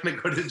guess we're going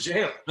to go to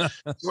jail. So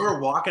we're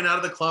walking out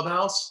of the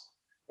clubhouse,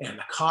 and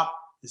the cop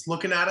is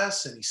looking at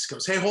us, and he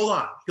goes, hey, hold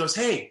on. He goes,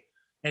 hey.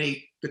 And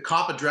the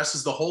cop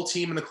addresses the whole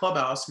team in the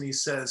clubhouse, and he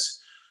says,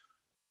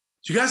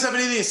 do you guys have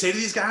anything to say to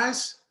these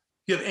guys?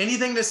 Do you have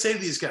anything to say to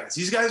these guys?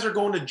 These guys are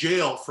going to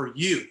jail for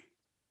you.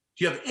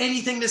 Do you have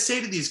anything to say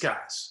to these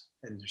guys?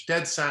 And there's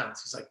dead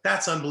silence. He's like,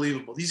 that's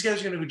unbelievable. These guys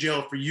are going to go to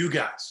jail for you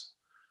guys.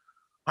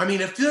 I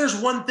mean, if there's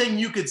one thing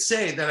you could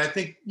say that I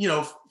think, you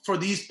know, for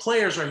these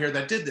players right here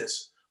that did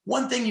this,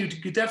 one thing you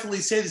could definitely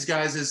say to these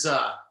guys is,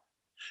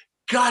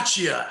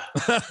 gotcha.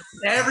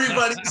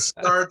 Everybody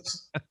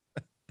starts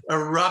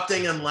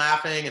erupting and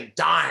laughing and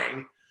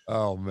dying.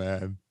 Oh,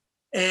 man.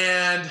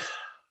 And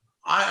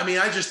I mean,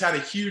 I just had a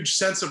huge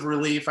sense of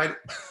relief. I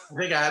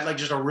think I had like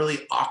just a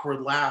really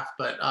awkward laugh,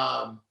 but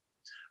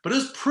it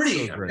was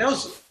pretty. That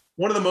was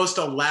one of the most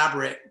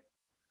elaborate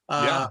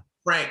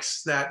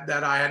pranks that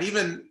I had,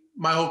 even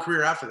my whole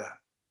career after that.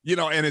 You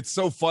know, and it's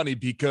so funny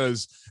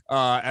because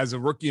as a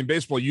rookie in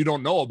baseball, you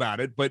don't know about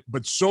it, but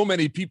so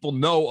many people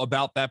know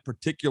about that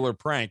particular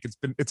prank.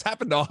 It's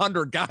happened to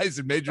 100 guys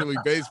in Major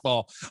League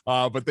Baseball,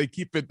 but they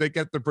get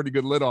the pretty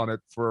good lid on it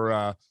for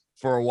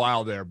a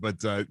while there. But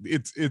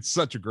it's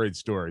such a great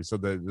story. So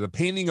the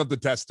painting of the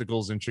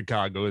testicles in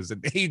Chicago is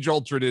an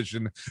age-old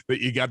tradition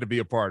that you got to be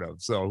a part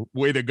of. So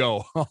way to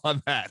go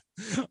on that.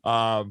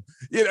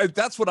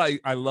 That's what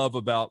I love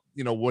about,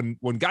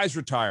 when guys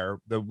retire,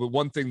 the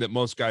one thing that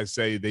most guys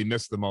say they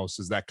miss the most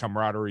is that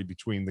camaraderie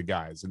between the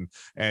guys.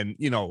 And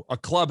a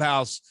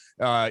clubhouse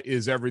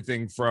is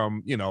everything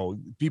from,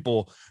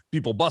 people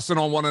busting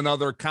on one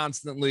another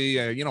constantly,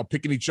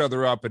 picking each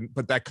other up,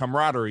 but that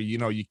camaraderie,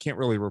 you can't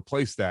really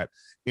replace that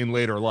in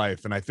later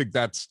life. And I think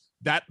that's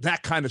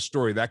that kind of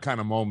story, that kind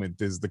of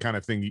moment is the kind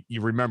of thing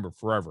you remember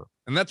forever.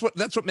 And that's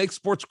what makes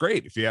sports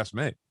great, if you ask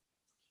me.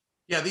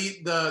 Yeah,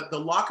 the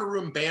locker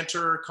room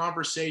banter,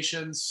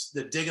 conversations,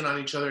 the digging on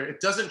each other,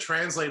 it doesn't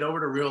translate over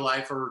to real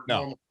life or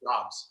normal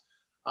jobs.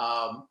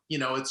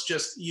 It's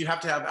just, you have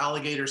to have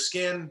alligator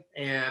skin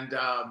and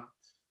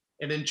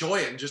enjoy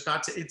it, and just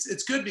not to,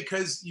 it's good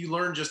because you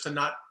learn just to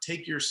not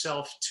take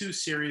yourself too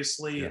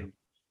seriously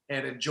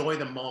and enjoy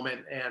the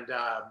moment. And,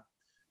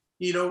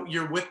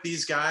 you're with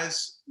these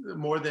guys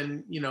more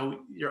than,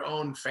 your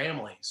own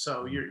family.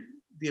 So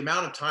the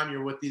amount of time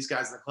you're with these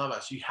guys in the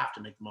clubhouse, you have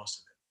to make the most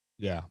of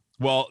it. Yeah.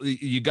 Well,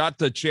 you got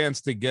the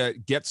chance to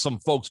get some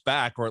folks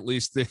back, or at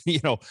least,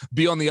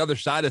 be on the other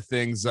side of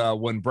things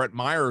when Brett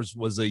Myers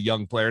was a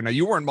young player. Now,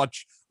 you weren't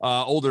much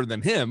older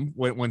than him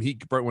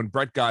when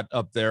Brett got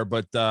up there,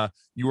 but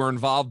you were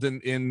involved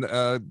in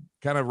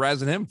kind of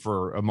razzing him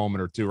for a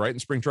moment or two, right, in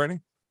spring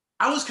training?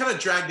 I was kind of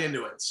dragged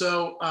into it.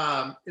 So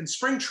in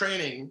spring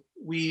training,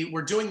 we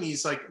were doing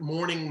these like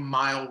morning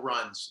mile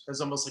runs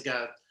as almost like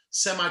a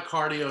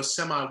semi-cardio,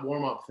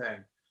 semi-warm-up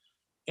thing.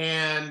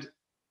 And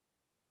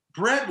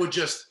Brett would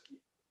just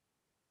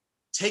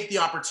take the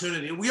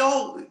opportunity.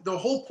 The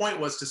whole point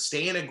was to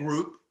stay in a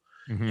group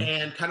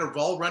and kind of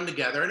all run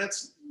together. And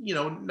it's,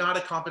 not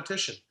a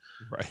competition.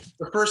 Right.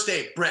 The first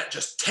day, Brett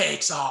just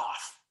takes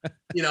off.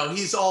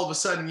 He's all of a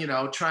sudden,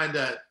 trying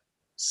to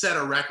set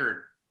a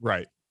record.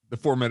 Right. The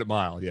 4-minute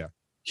mile. Yeah.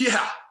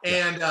 Yeah.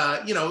 And,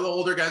 the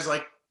older guy's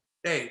like,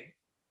 hey,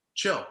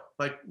 chill.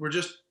 Like, we're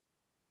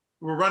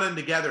running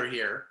together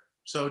here.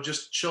 So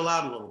just chill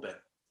out a little bit.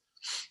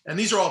 And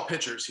these are all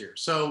pitchers here.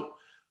 So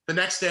the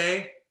next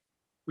day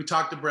we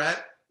talked to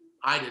Brett.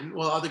 I didn't.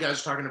 Well, other guys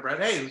were talking to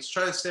Brett. Hey, let's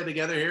try to stay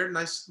together here.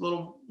 Nice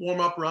little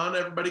warm-up run.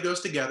 Everybody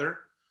goes together.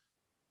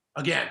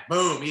 Again,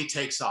 boom, he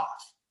takes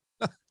off.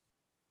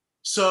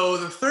 So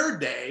the third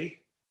day,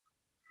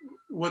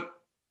 what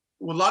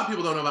a lot of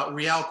people don't know about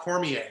Real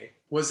Cormier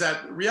was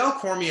that Real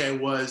Cormier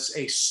was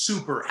a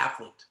super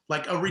athlete,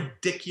 like a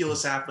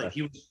ridiculous athlete.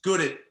 He was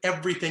good at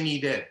everything he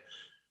did.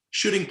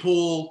 Shooting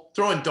pool,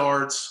 throwing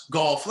darts,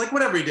 golf, like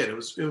whatever he did. It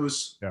was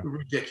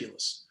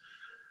ridiculous.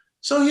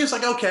 So he was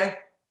like, okay,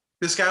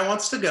 this guy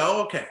wants to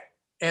go. Okay.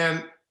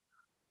 And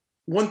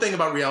one thing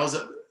about Real is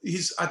that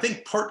he's, I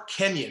think, part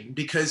Kenyan,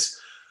 because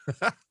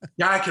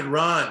guy could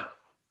run,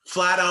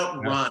 flat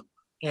out run.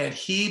 And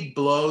he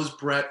blows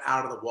Brett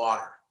out of the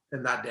water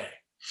in that day.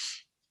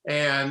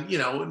 And,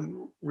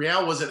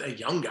 Real wasn't a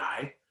young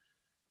guy.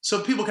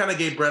 So people kind of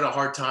gave Brett a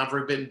hard time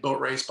for being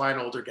boat raced by an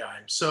older guy.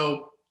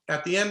 So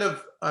at the end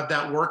of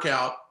that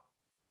workout,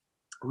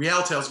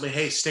 Real tells me,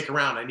 hey, stick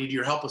around. I need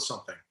your help with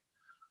something.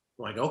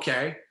 I'm like,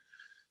 okay.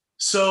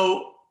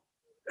 So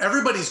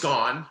everybody's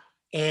gone,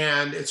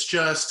 and it's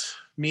just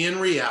me and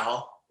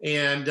Real.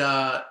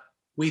 And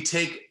we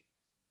take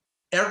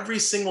every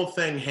single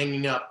thing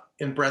hanging up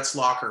in Brett's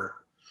locker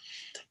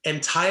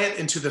and tie it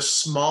into the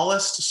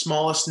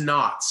smallest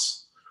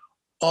knots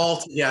all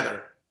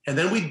together. And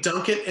then we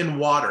dunk it in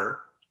water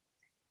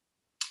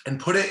and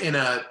put it in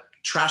a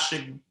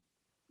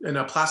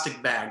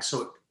plastic bag,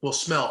 so it will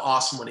smell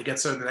awesome when he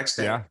gets there the next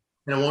day, and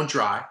it won't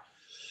dry.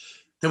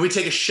 Then we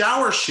take his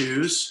shower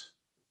shoes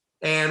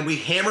and we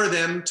hammer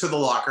them to the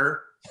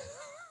locker,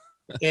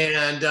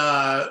 and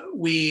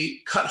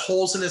we cut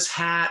holes in his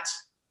hat.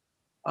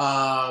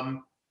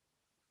 And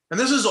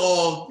this is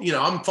all,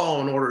 I'm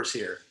following orders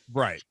here.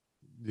 Right.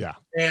 Yeah.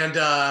 And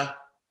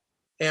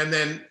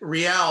then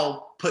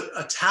Real put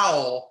a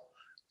towel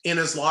in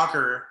his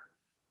locker,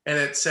 and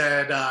it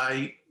said,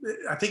 I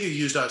think he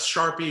used a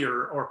Sharpie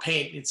or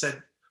paint. It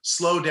said,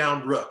 slow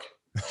down, Rook.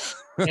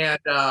 And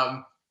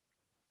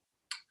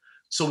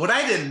so what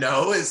I didn't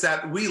know is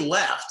that we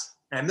left,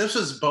 and this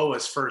was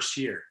Boa's first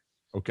year.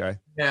 Okay.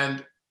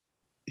 And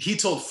he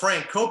told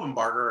Frank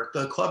Kopenbarger,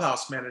 the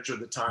clubhouse manager at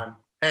the time,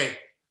 hey,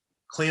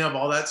 clean up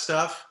all that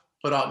stuff,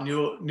 put out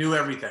new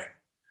everything,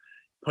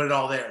 put it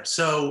all there.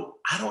 So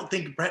I don't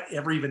think Brett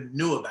ever even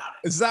knew about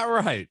it. Is that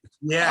right?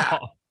 Yeah.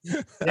 Oh.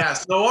 Yeah.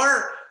 So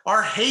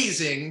our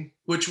hazing,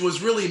 which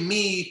was really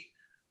me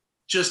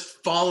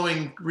just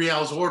following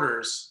Real's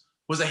orders,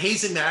 was a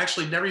hazing that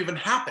actually never even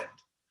happened.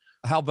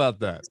 How about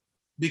that?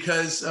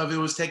 Because of it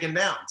was taken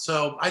down.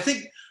 So I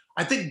think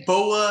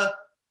Boa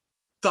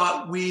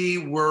thought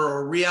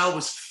Real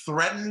was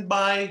threatened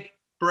by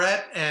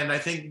Brett, and I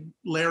think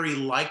Larry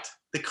liked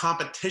the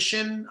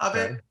competition of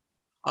it.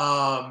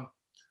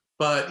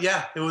 But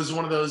yeah, it was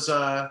one of those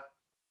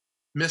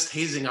missed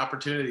hazing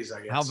opportunities,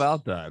 I guess. How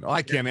about that? Oh,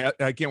 I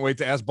can't wait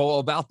to ask Boa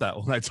about that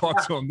when I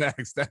talk to him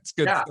next. That's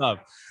good stuff.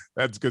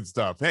 That's good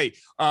stuff. Hey,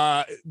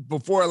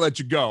 before I let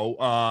you go,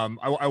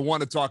 I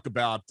want to talk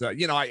about,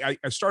 I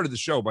started the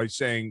show by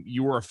saying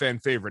you were a fan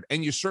favorite,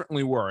 and you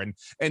certainly were. And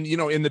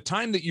in the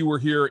time that you were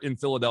here in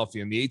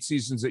Philadelphia, in the 8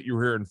 seasons that you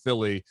were here in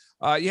Philly,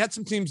 you had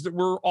some teams that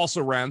were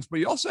also rounds, but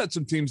you also had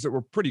some teams that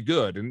were pretty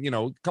good. And,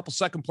 a couple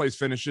second place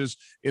finishes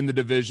in the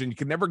division. You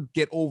could never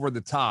get over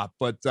the top.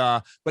 But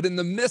in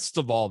the midst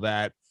of all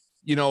that,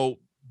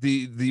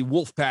 the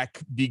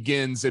Wolfpack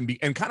begins and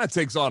kind of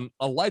takes on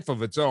a life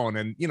of its own.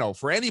 And,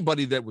 for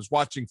anybody that was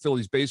watching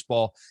Phillies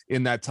baseball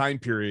in that time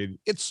period,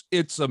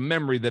 it's a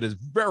memory that is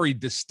very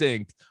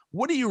distinct.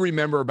 What do you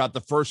remember about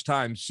the first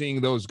time seeing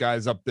those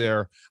guys up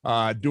there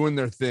doing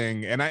their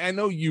thing? And I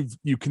know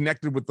you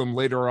connected with them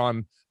later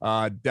on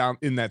down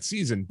in that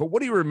season, but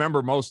what do you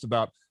remember most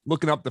about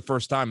looking up the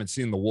first time and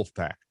seeing the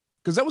Wolfpack?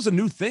 Because that was a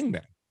new thing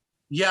then.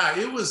 Yeah,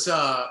 it was,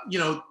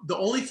 the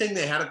only thing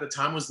they had at the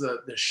time was the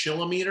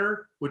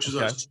Shilometer, which is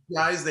those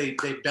guys, they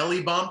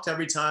belly bumped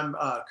every time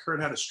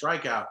Kurt had a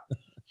strikeout.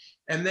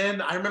 And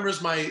then I remember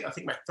it was I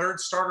think my third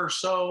start or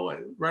so,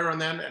 right around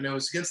then, and it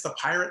was against the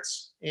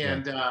Pirates.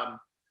 And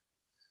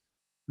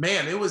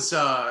man, it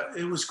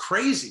was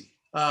crazy.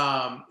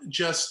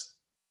 Just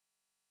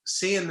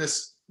seeing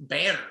this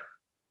banner.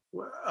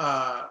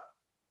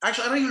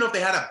 Actually, I don't even know if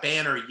they had a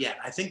banner yet.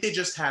 I think they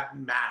just had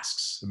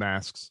masks. The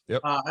masks.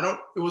 Yep.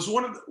 It was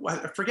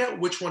I forget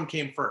which one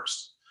came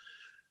first.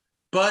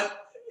 But,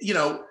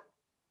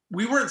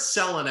 we weren't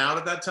selling out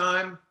at that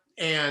time.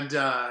 And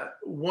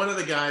one of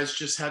the guys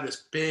just had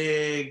this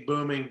big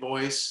booming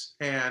voice.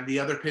 And the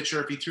other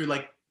pitcher, if he threw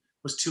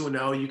was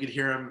 2-0, you could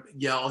hear him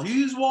yell,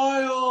 "He's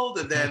wild."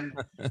 And then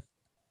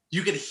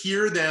you could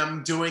hear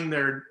them doing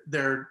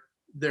their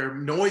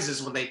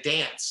noises when they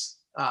dance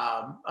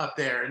up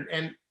there.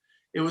 And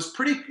it was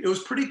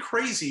pretty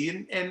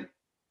crazy. And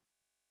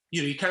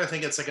you kind of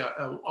think it's like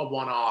a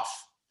one-off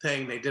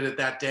thing. They did it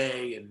that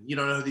day, and you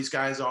don't know who these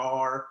guys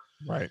are.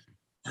 Right.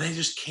 And they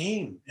just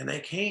came. And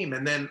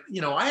then,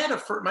 I had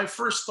my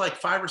first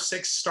 5 or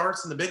 6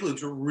 starts in the big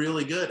leagues were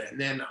really good. And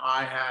then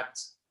I had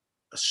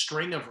a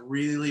string of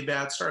really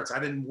bad starts. I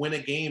didn't win a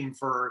game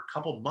for a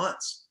couple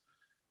months,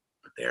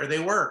 but there they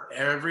were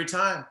every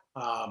time.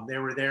 They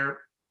were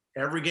there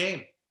every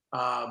game.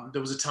 There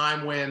was a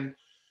time when,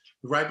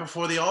 right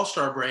before the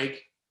All-Star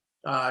break,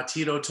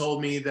 Tito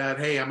told me that,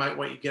 hey, I might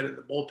want you to get in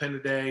the bullpen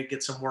today,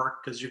 get some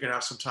work because you're going to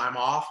have some time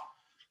off.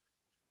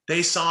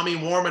 They saw me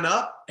warming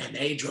up, and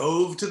they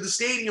drove to the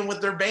stadium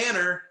with their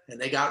banner, and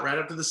they got right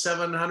up to the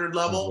 700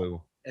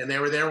 level, and they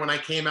were there when I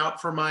came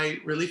out for my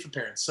relief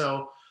appearance.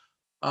 So,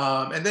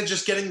 and then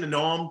just getting to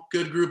know them,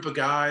 good group of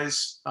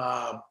guys,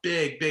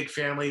 big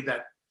family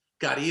that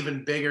got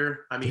even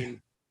bigger. I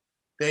mean,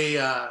 they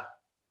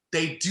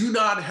do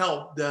not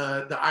help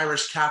the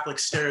Irish Catholic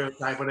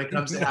stereotype when it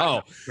comes to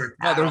no,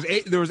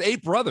 there was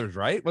 8 brothers,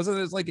 right? Wasn't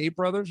it 8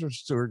 brothers, or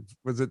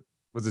was it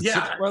 6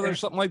 brothers,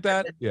 something like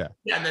that? Yeah.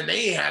 Yeah, and then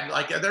they had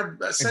they're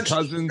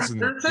essentially cousins.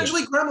 They're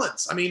essentially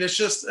gremlins. I mean, it's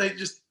just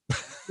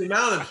the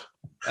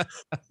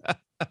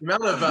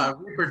amount of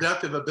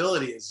reproductive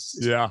ability is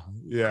yeah.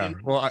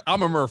 Well,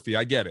 I'm a Murphy.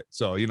 I get it.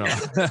 So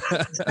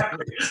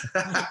exactly.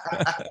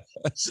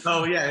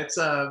 So yeah, it's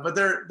but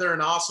they're an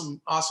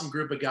awesome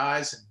group of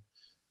guys.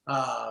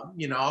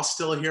 And I'll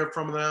still hear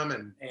from them.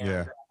 And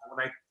when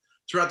I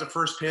threw out the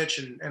first pitch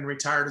and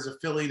retired as a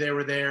Philly, they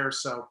were there.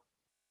 So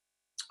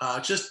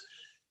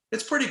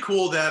it's pretty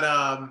cool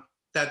that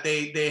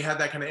they had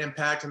that kind of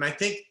impact. And I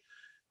think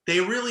they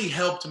really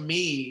helped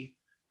me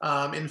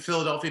in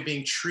Philadelphia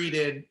being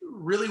treated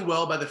really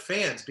well by the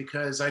fans,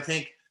 because I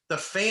think the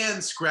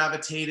fans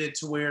gravitated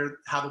to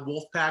how the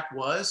Wolfpack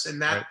was. And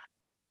that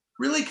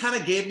really kind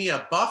of gave me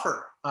a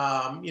buffer,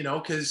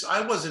 because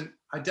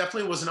I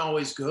definitely wasn't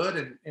always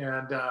good.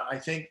 And I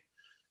think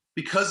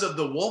because of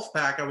the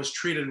Wolfpack, I was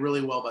treated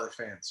really well by the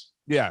fans.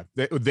 Yeah,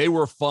 they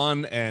were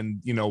fun,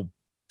 and,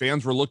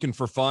 fans were looking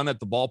for fun at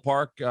the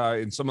ballpark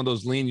in some of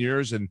those lean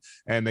years, and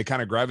they kind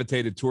of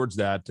gravitated towards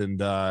that, and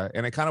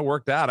it kind of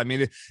worked out. I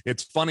mean,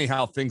 it's funny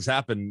how things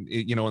happen,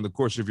 in the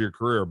course of your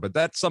career, but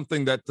that's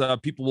something that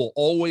people will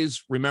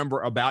always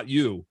remember about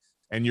you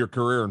and your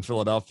career in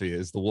Philadelphia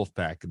is the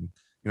Wolfpack, and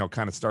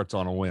kind of starts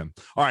on a whim.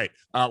 All right,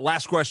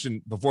 last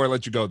question before I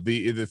let you go.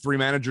 The 3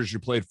 managers you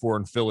played for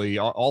in Philly,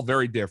 all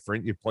very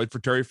different. You played for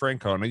Terry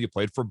Francona, you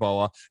played for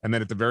Boa, and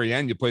then at the very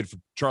end, you played for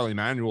Charlie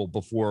Manuel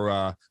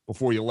before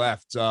you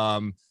left.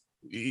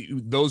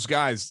 Those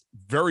guys,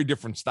 very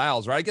different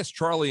styles, right? I guess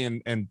Charlie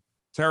and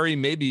Terry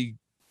maybe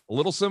a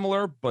little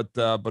similar, but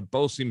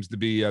Bo seems to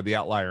be the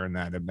outlier in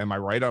that. Am I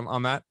right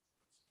on that?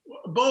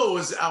 Bo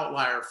was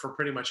outlier for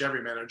pretty much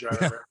every manager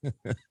I've ever.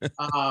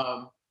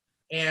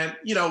 And,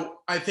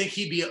 I think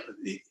he'd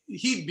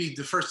be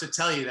the first to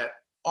tell you that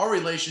our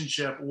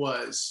relationship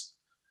was,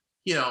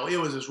 it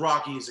was as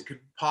rocky as it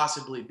could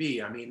possibly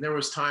be. I mean, there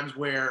was times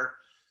where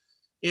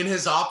in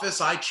his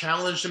office, I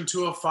challenged him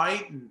to a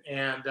fight,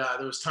 and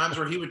there was times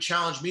where he would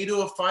challenge me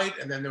to a fight.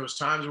 And then there was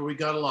times where we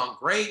got along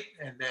great.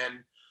 And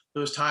then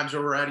there was times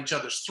where we're at each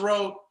other's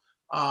throat.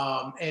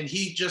 And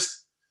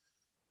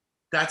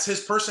that's his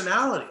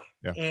personality.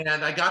 Yeah.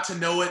 And I got to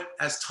know it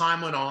as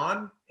time went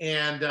on.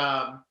 And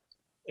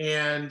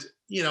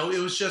you know, it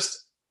was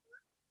just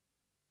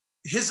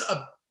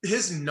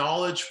his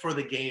knowledge for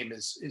the game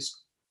is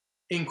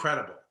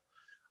incredible.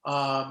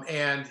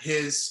 And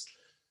his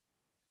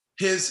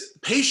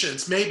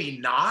patience maybe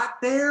not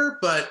there,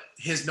 but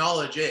his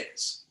knowledge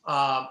is.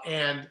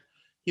 And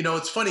you know,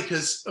 it's funny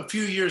because a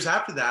few years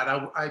after that,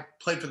 I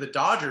played for the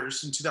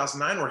Dodgers in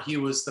 2009, where he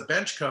was the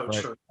bench coach,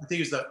 Right. or I think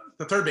he was the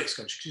third base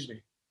coach, excuse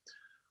me,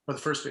 or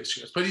the first base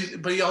coach.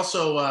 But he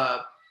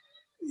also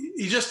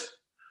he just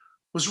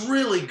was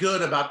really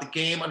good about the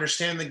game,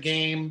 understanding the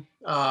game,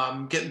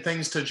 getting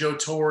things to Joe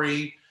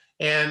Torre,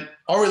 and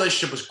our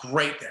relationship was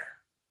great there.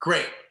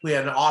 Great, we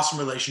had an awesome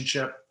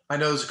relationship. I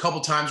know there's a couple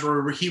times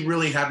where he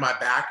really had my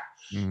back,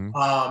 and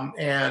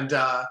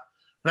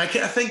I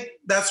think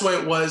that's the way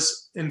it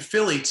was in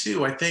Philly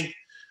too. I think,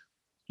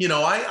 you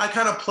know, I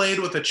kind of played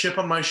with a chip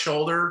on my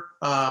shoulder.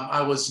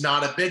 I was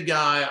not a big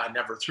guy. I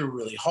never threw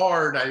really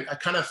hard. I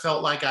kind of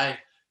felt like I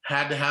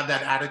had to have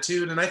that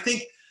attitude. And I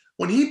think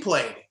when he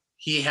played,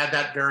 he had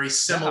that very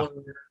similar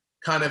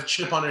kind of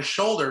chip on his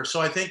shoulder.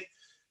 So I think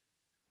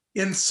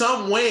in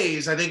some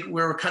ways, I think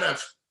we're kind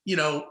of, you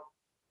know,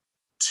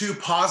 two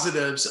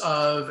positives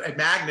of a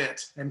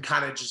magnet, and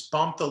kind of just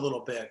bumped a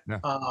little bit. Yeah.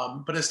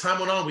 But as time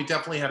went on, we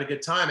definitely had a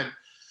good time.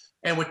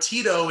 And with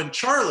Tito and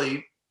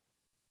Charlie,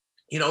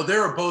 you know, they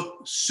were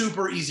both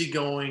super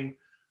easygoing.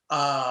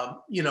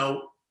 You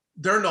know,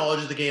 their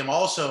knowledge of the game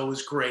also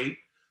was great.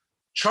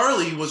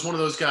 Charlie was one of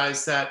those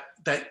guys that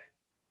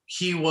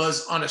he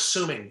was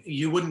unassuming.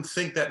 You wouldn't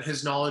think that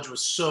his knowledge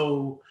was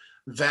so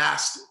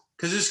vast,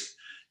 because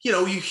you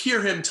know, you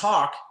hear him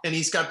talk and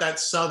he's got that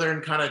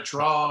Southern kind of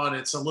draw, and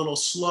it's a little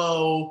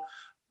slow,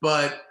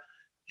 but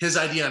his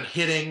idea on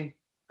hitting,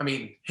 I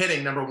mean,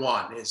 hitting, number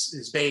one, is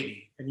his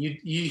baby. And you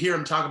hear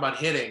him talk about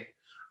hitting.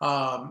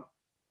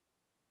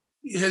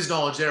 His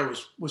knowledge there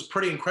was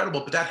pretty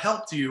incredible, but that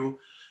helped you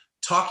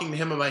talking to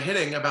him about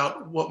hitting,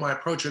 about what my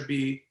approach would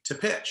be to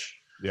pitch.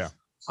 Yeah.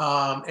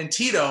 And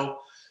Tito,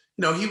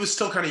 you know, he was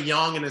still kind of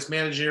young in his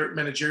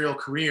managerial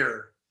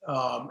career,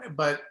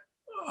 but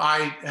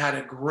I had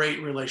a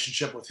great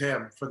relationship with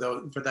him for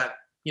that,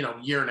 you know,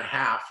 year and a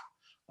half.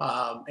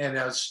 And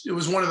it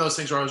was one of those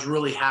things where I was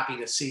really happy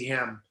to see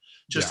him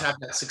just have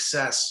that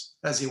success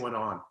as he went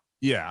on.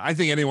 Yeah, I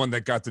think anyone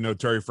that got to know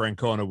Terry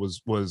Francona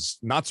was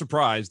not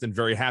surprised and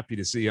very happy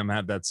to see him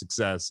have that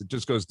success. It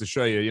just goes to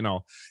show you, you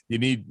know, you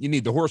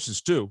need the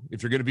horses too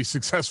if you're going to be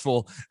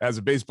successful as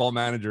a baseball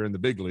manager in the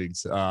big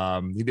leagues.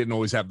 He didn't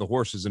always have the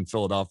horses in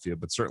Philadelphia,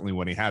 but certainly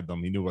when he had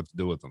them, he knew what to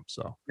do with them.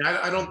 So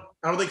I don't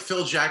think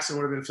Phil Jackson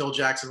would have been Phil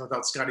Jackson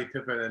without Scottie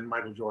Pippen and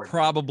Michael Jordan.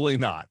 Probably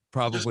not.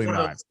 Probably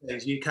not.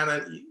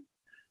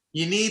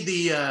 You need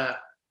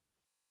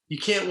you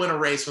can't win a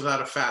race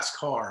without a fast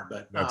car,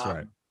 but that's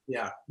right.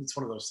 Yeah, it's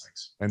one of those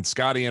things. And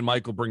Scotty and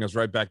Michael bring us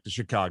right back to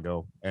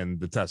Chicago and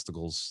the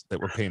testicles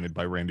that were painted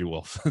by Randy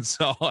Wolf.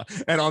 So,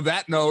 and on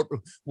that note,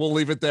 we'll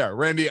leave it there.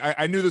 Randy,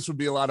 I knew this would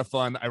be a lot of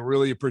fun. I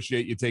really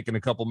appreciate you taking a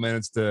couple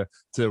minutes to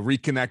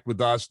reconnect with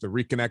us, to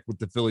reconnect with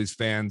the Phillies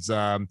fans.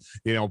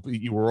 You know,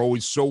 you were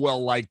always so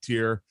well liked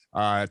here.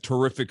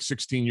 Terrific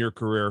 16-year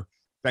career.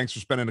 Thanks for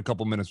spending a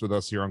couple minutes with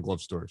us here on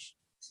Glove Stories.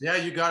 Yeah,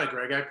 you got it,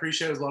 Greg. I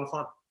appreciate it. It was a lot of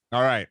fun.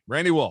 All right,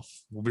 Randy Wolf.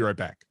 We'll be right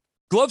back.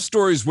 Glove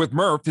Stories with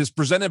Murph is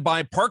presented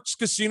by Parx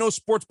Casino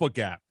Sportsbook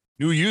app.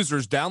 New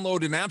users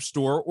download an app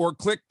store or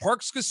click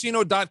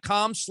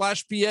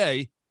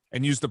parxcasino.com/PA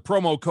and use the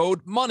promo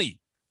code MONEY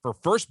for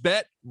first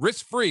bet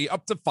risk-free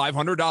up to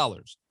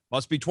 $500.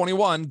 Must be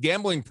 21.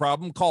 Gambling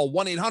problem? Call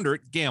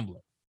 1-800-GAMBLER.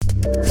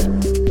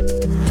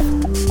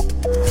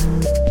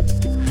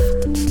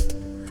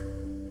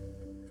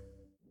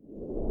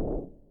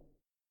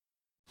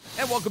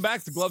 And welcome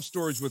back to Glove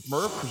Stories with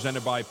Murph,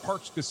 presented by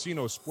Parx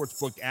Casino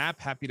Sportsbook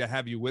app. Happy to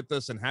have you with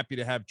us, and happy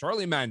to have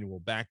Charlie Manuel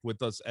back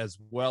with us as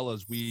well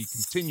as we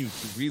continue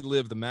to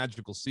relive the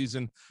magical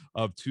season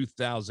of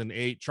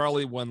 2008.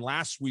 Charlie, when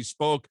last we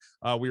spoke,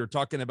 we were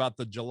talking about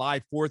the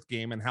July 4th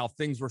game and how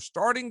things were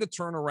starting to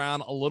turn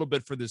around a little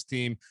bit for this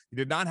team. You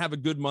did not have a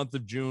good month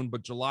of June,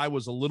 but July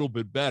was a little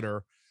bit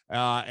better.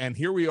 And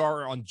here we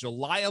are on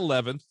July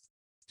 11th,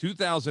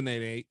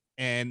 2008.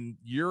 And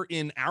you're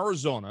in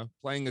Arizona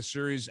playing a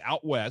series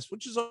out west,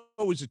 which is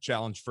always a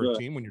challenge for a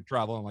team when you're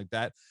traveling like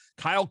that.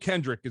 Kyle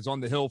Kendrick is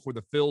on the hill for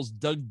the Phils.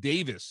 Doug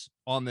Davis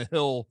on the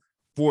hill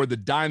for the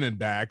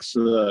Diamondbacks.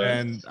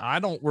 And I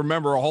don't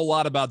remember a whole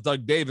lot about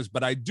Doug Davis,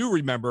 but I do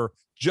remember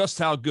just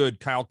how good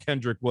Kyle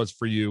Kendrick was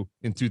for you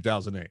in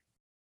 2008.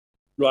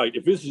 Right.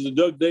 If this is a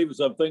Doug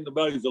Davis I'm thinking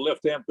about, he's a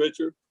left-hand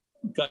pitcher,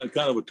 kind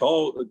of a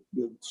tall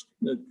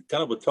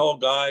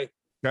guy.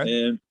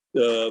 Okay. And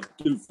do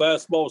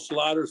fastball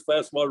sliders,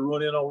 fastball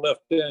run in on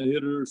left-hand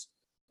hitters,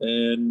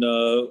 and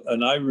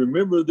I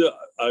remember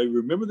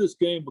this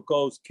game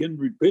because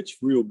Kendrick pitched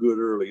real good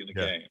early in the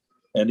game,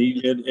 and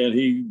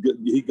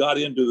he got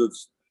into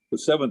the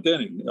seventh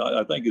inning.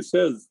 I think it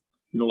says,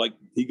 you know, like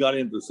he got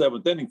into the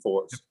seventh inning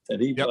for us,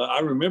 and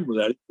I remember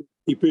that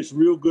he pitched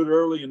real good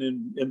early,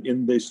 and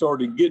then they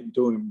started getting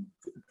to him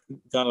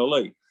kind of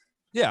late.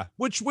 Yeah,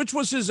 which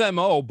was his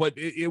MO, but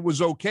it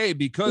was okay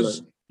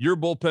because your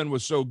bullpen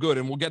was so good,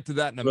 and we'll get to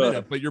that in a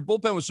minute. But your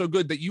bullpen was so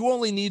good that you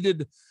only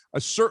needed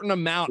a certain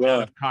amount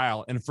out of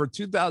Kyle. And for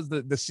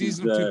the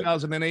season of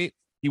 2008,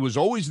 he was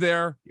always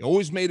there. He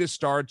always made his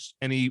starts,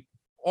 and he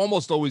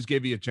almost always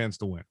gave you a chance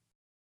to win.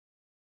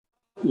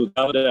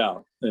 Without a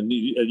doubt. And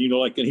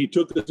he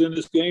took us in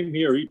this game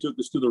here. He took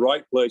us to the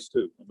right place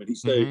too. I mean, he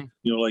stayed,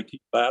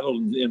 he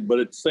battled, but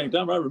at the same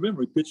time, I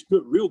remember he pitched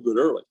real good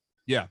early.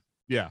 Yeah.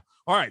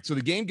 All right, so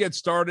the game gets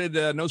started,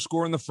 no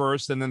score in the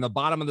first, and then the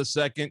bottom of the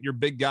second, your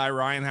big guy,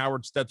 Ryan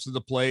Howard, steps to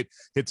the plate,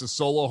 hits a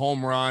solo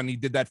home run. He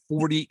did that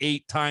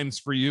 48 times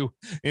for you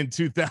in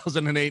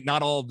 2008,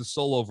 not all of the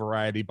solo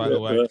variety, by the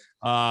way.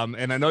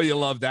 And I know you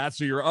love that,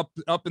 so you're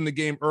up in the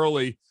game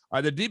early.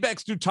 The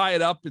D-backs do tie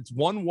it up. It's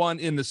 1-1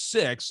 in the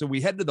sixth, so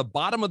we head to the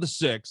bottom of the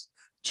sixth,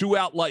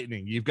 2-out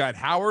Lightning. You've got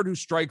Howard who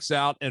strikes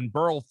out, and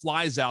Burrell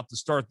flies out to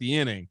start the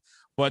inning.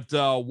 But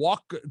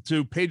walk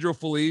to Pedro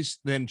Feliz,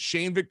 then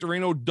Shane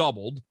Victorino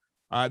doubled.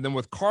 Then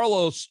with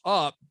Carlos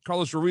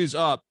Ruiz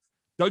up,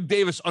 Doug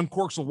Davis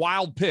uncorks a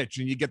wild pitch,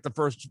 and you get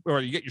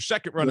you get your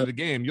second run of the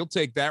game. You'll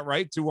take that,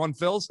 right? 2-1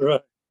 Phils?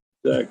 Right.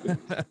 Exactly.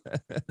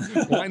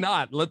 Why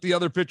not? Let the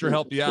other pitcher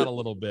help you out a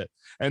little bit.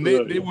 And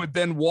they would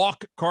then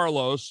walk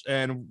Carlos,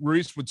 and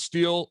Ruiz would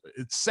steal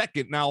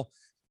second. Now,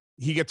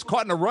 he gets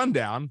caught in a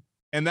rundown,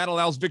 and that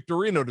allows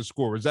Victorino to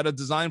score. Is that a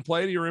design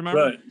play? Do you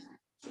remember? Right.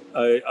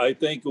 I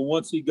think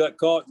once he got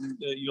caught in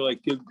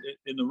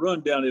the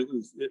rundown,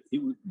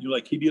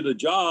 he did a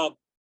job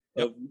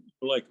of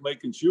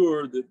making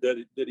sure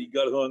that he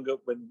got hung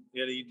up, and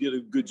he did a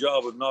good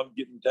job of not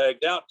getting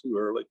tagged out too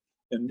early.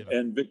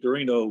 And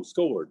Victorino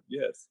scored.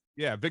 Yes.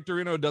 Yeah,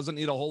 Victorino doesn't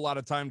need a whole lot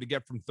of time to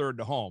get from third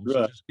to home.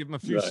 So just give him a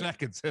few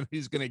seconds and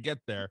he's going to get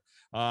there.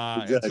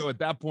 Exactly. And so at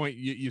that point,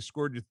 you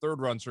scored your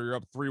third run, so you're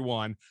up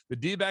 3-1. The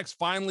D-backs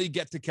finally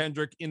get to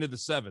Kendrick into the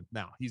seventh.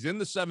 Now, he's in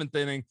the seventh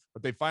inning,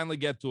 but they finally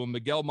get to him.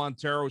 Miguel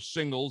Montero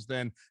singles,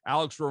 then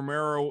Alex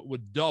Romero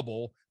would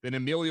double, then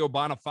Emilio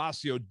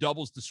Bonifacio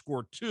doubles to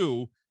score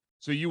 2.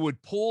 So you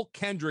would pull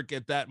Kendrick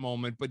at that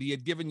moment, but he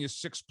had given you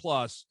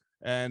 6+.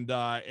 And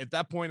at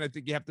that point, I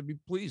think you have to be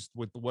pleased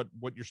with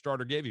what your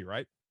starter gave you,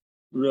 right?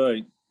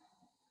 Right.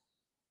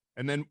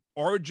 And then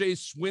RJ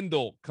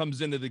Swindle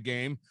comes into the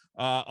game.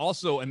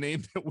 Also a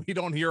name that we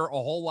don't hear a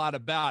whole lot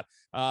about.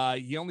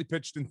 He only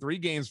pitched in 3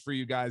 games for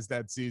you guys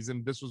that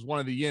season. This was one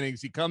of the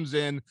innings. He comes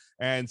in,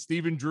 and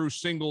Stephen Drew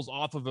singles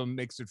off of him,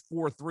 makes it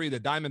 4-3. The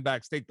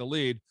Diamondbacks take the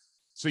lead.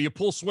 So you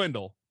pull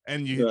Swindle,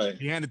 and you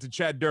hand it to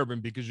Chad Durbin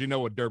because you know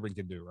what Durbin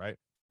can do, right?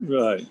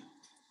 Right.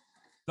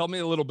 Tell me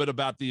a little bit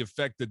about the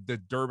effect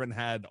that Durbin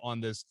had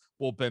on this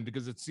bullpen,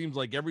 because it seems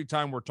like every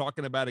time we're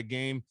talking about a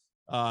game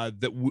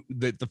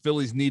that the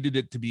Phillies needed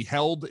it to be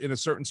held in a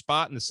certain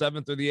spot in the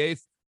 7th or the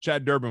 8th,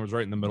 Chad Durbin was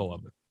right in the middle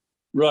of it.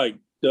 Right.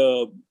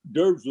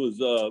 Durbs was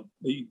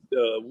we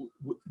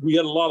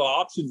had a lot of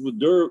options with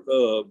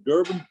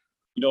Durbin.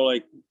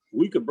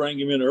 We could bring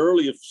him in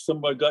early if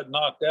somebody got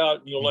knocked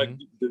out. To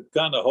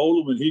kind of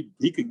hold him, and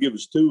he could give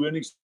us 2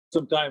 innings.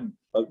 Sometime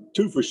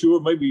 2 for sure,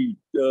 maybe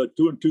 2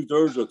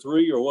 2/3 or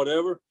 3 or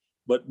whatever.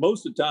 But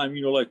most of the time,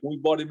 we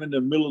bought him in the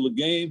middle of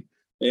the game,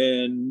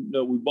 and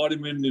we bought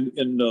him in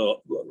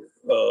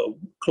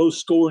close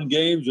scoring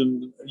games,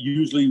 and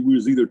usually we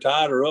was either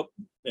tied or up,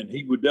 and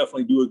he would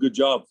definitely do a good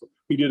job.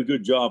 He did a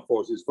good job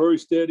for us. He's very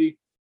steady.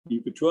 You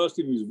could trust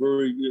him. He's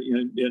very,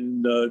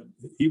 and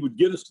he would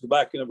get us to the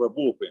back end of our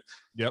bullpen.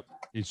 Yep,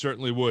 he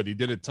certainly would. He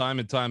did it time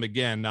and time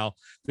again. Now,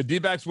 the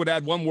D-backs would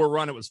add one more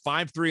run. It was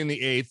 5-3 in the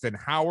 8th, and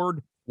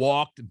Howard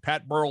walked, and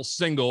Pat Burrell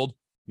singled.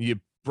 You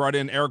brought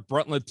in Eric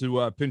Bruntlett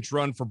to pinch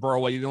run for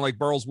Burrell. You didn't like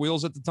Burrell's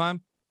wheels at the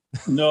time?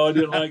 No, I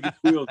didn't like his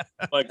wheels.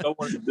 I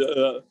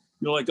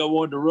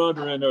wanted to run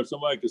her in there,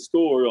 somebody could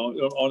score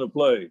on a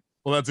play.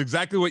 Well, that's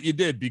exactly what you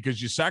did,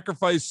 because you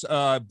sacrifice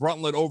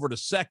Bruntlett over to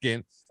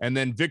second, and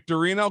then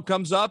Victorino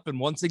comes up, and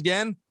once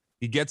again,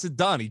 he gets it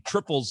done. He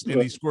triples,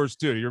 and he scores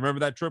 2. You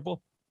remember that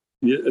triple?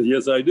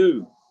 Yes, I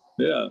do.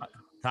 Yeah.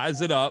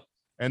 Ties it up.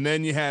 And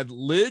then you had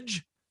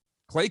Lidge,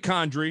 Clay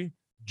Condrey,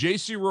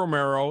 J.C.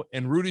 Romero,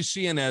 and Rudy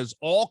Cianez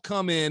all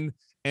come in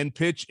and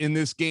pitch in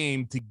this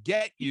game to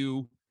get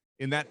you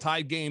in that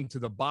tied game to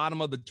the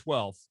bottom of the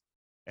 12th.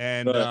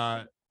 And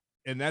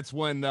and that's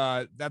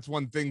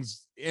when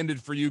things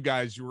ended for you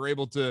guys. You were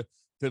able to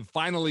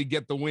finally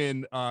get the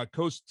win.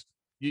 Taguchi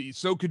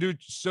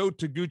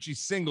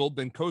singled,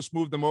 then Coast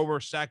moved them over,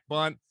 sack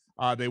bunt.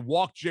 They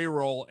walked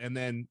J-Roll, and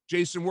then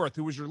Jason Worth,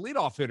 who was your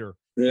leadoff hitter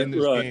in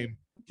this game,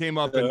 came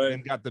up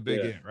and got the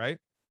big hit, right?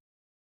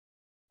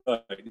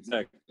 Right,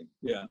 exactly.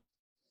 Yeah.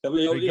 I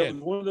mean, it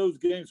was one of those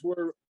games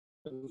where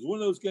I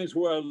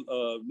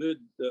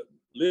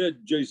led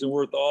Jason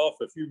Worth off.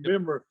 If you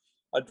remember,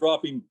 I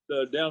drop him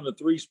down the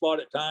 3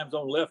 spot at times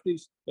on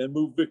lefties and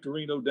move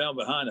Victorino down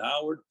behind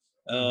Howard.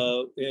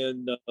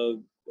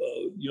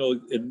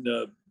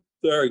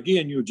 There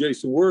again,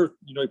 Jason Worth,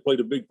 he played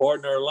a big part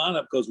in our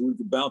lineup because we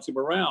could bounce him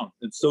around,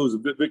 and so is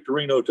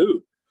Victorino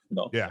too.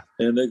 Yeah.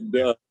 And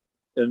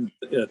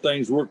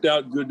things worked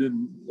out good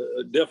in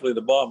definitely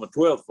the bottom of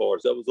 12th for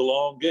us. That was a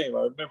long game.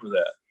 I remember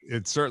that.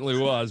 It certainly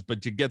was,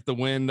 but you get the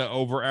win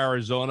over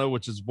Arizona,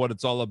 which is what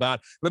it's all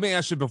about. Let me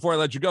ask you before I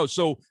let you go.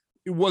 So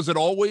was it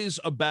always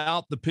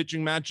about the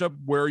pitching matchup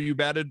where you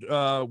batted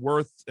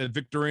Worth and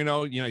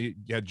Victorino? You know, you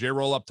had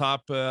J-Roll up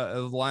top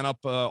of the lineup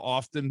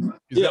often.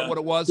 Is that what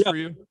it was for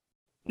you?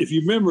 If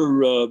you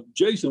remember,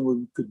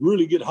 Jason could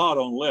really get hot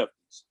on lefties.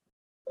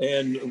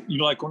 And, you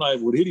know, like when I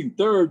would hit him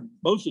third,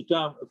 most of the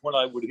time when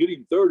I would hit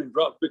him third and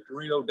drop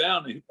Victorino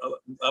down,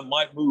 I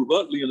might move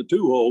Utley in the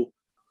 2-hole.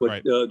 But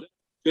right.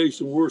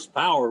 Jason Worth's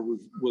power was,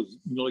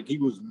 you know, like he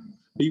was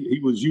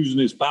using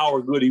his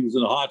power good. He was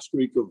in a hot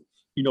streak of,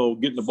 you know,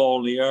 getting the ball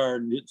in the air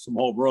and hitting some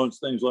home runs,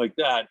 things like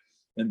that.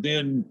 And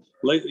then,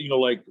 you know,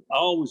 like I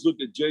always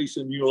looked at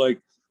Jason, you know, like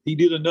he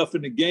did enough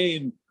in the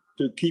game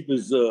to keep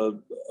his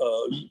in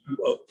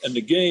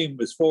the game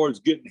as far as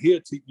getting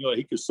hits.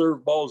 He could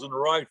serve balls in the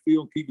right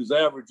field, keep his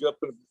average up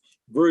in a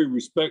very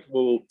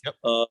respectable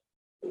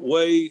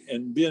way.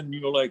 And then,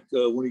 you know, like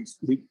when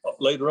he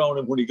later on,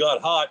 and when he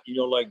got hot, you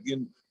know, like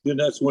then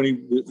that's when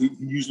he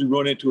usually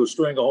run into a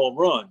string of home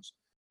runs.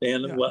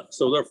 And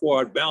so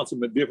therefore I'd bounce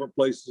him at different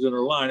places in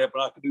our lineup,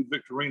 and I could do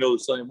Victorino the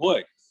same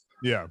way.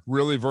 Yeah,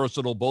 really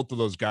versatile, both of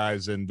those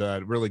guys, and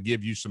really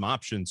give you some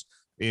options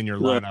in your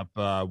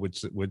lineup,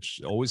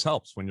 which always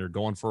helps when you're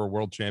going for a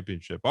world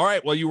championship. All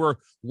right, well, you were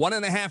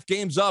 1.5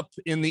 games up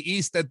in the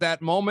East at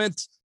that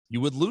moment.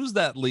 You would lose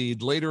that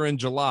lead later in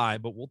July,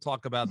 but we'll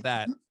talk about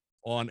that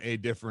on a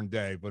different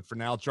day. But for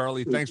now,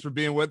 Charlie, thanks for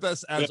being with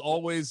us. As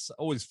always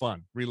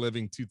fun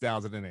reliving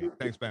 2008.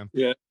 Thanks, man.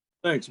 Yeah,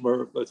 thanks,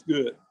 Murph. That's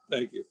good.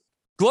 Thank you.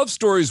 Glove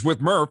Stories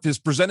with Murph is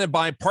presented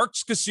by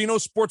Parx Casino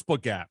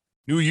Sportsbook app.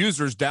 New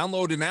users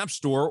download an app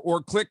store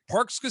or click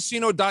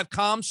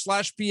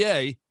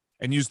parxcasino.com/PA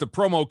and use the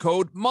promo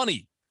code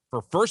MONEY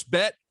for first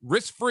bet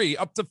risk-free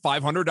up to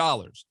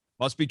 $500.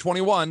 Must be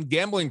 21.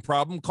 Gambling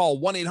problem? Call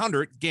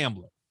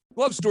 1-800-GAMBLER.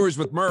 Glove Stories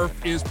with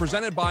Murph is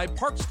presented by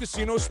Parx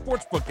Casino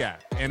Sportsbook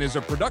app and is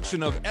a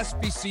production of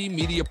SBC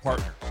Media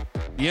Partners.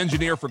 The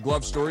engineer for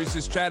Glove Stories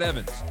is Chad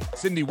Evans.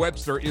 Cindy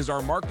Webster is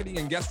our marketing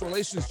and guest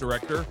relations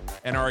director,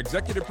 and our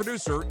executive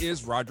producer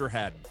is Roger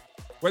Haddon.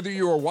 Whether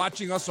you are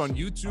watching us on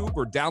YouTube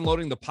or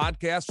downloading the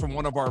podcast from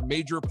one of our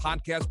major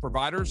podcast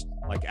providers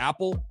like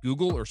Apple,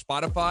 Google, or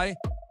Spotify,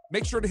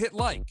 make sure to hit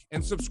like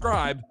and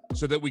subscribe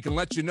so that we can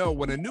let you know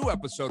when a new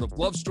episode of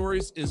Glove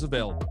Stories is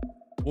available.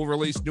 We'll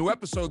release new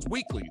episodes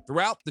weekly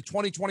throughout the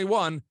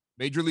 2021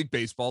 Major League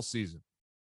Baseball season.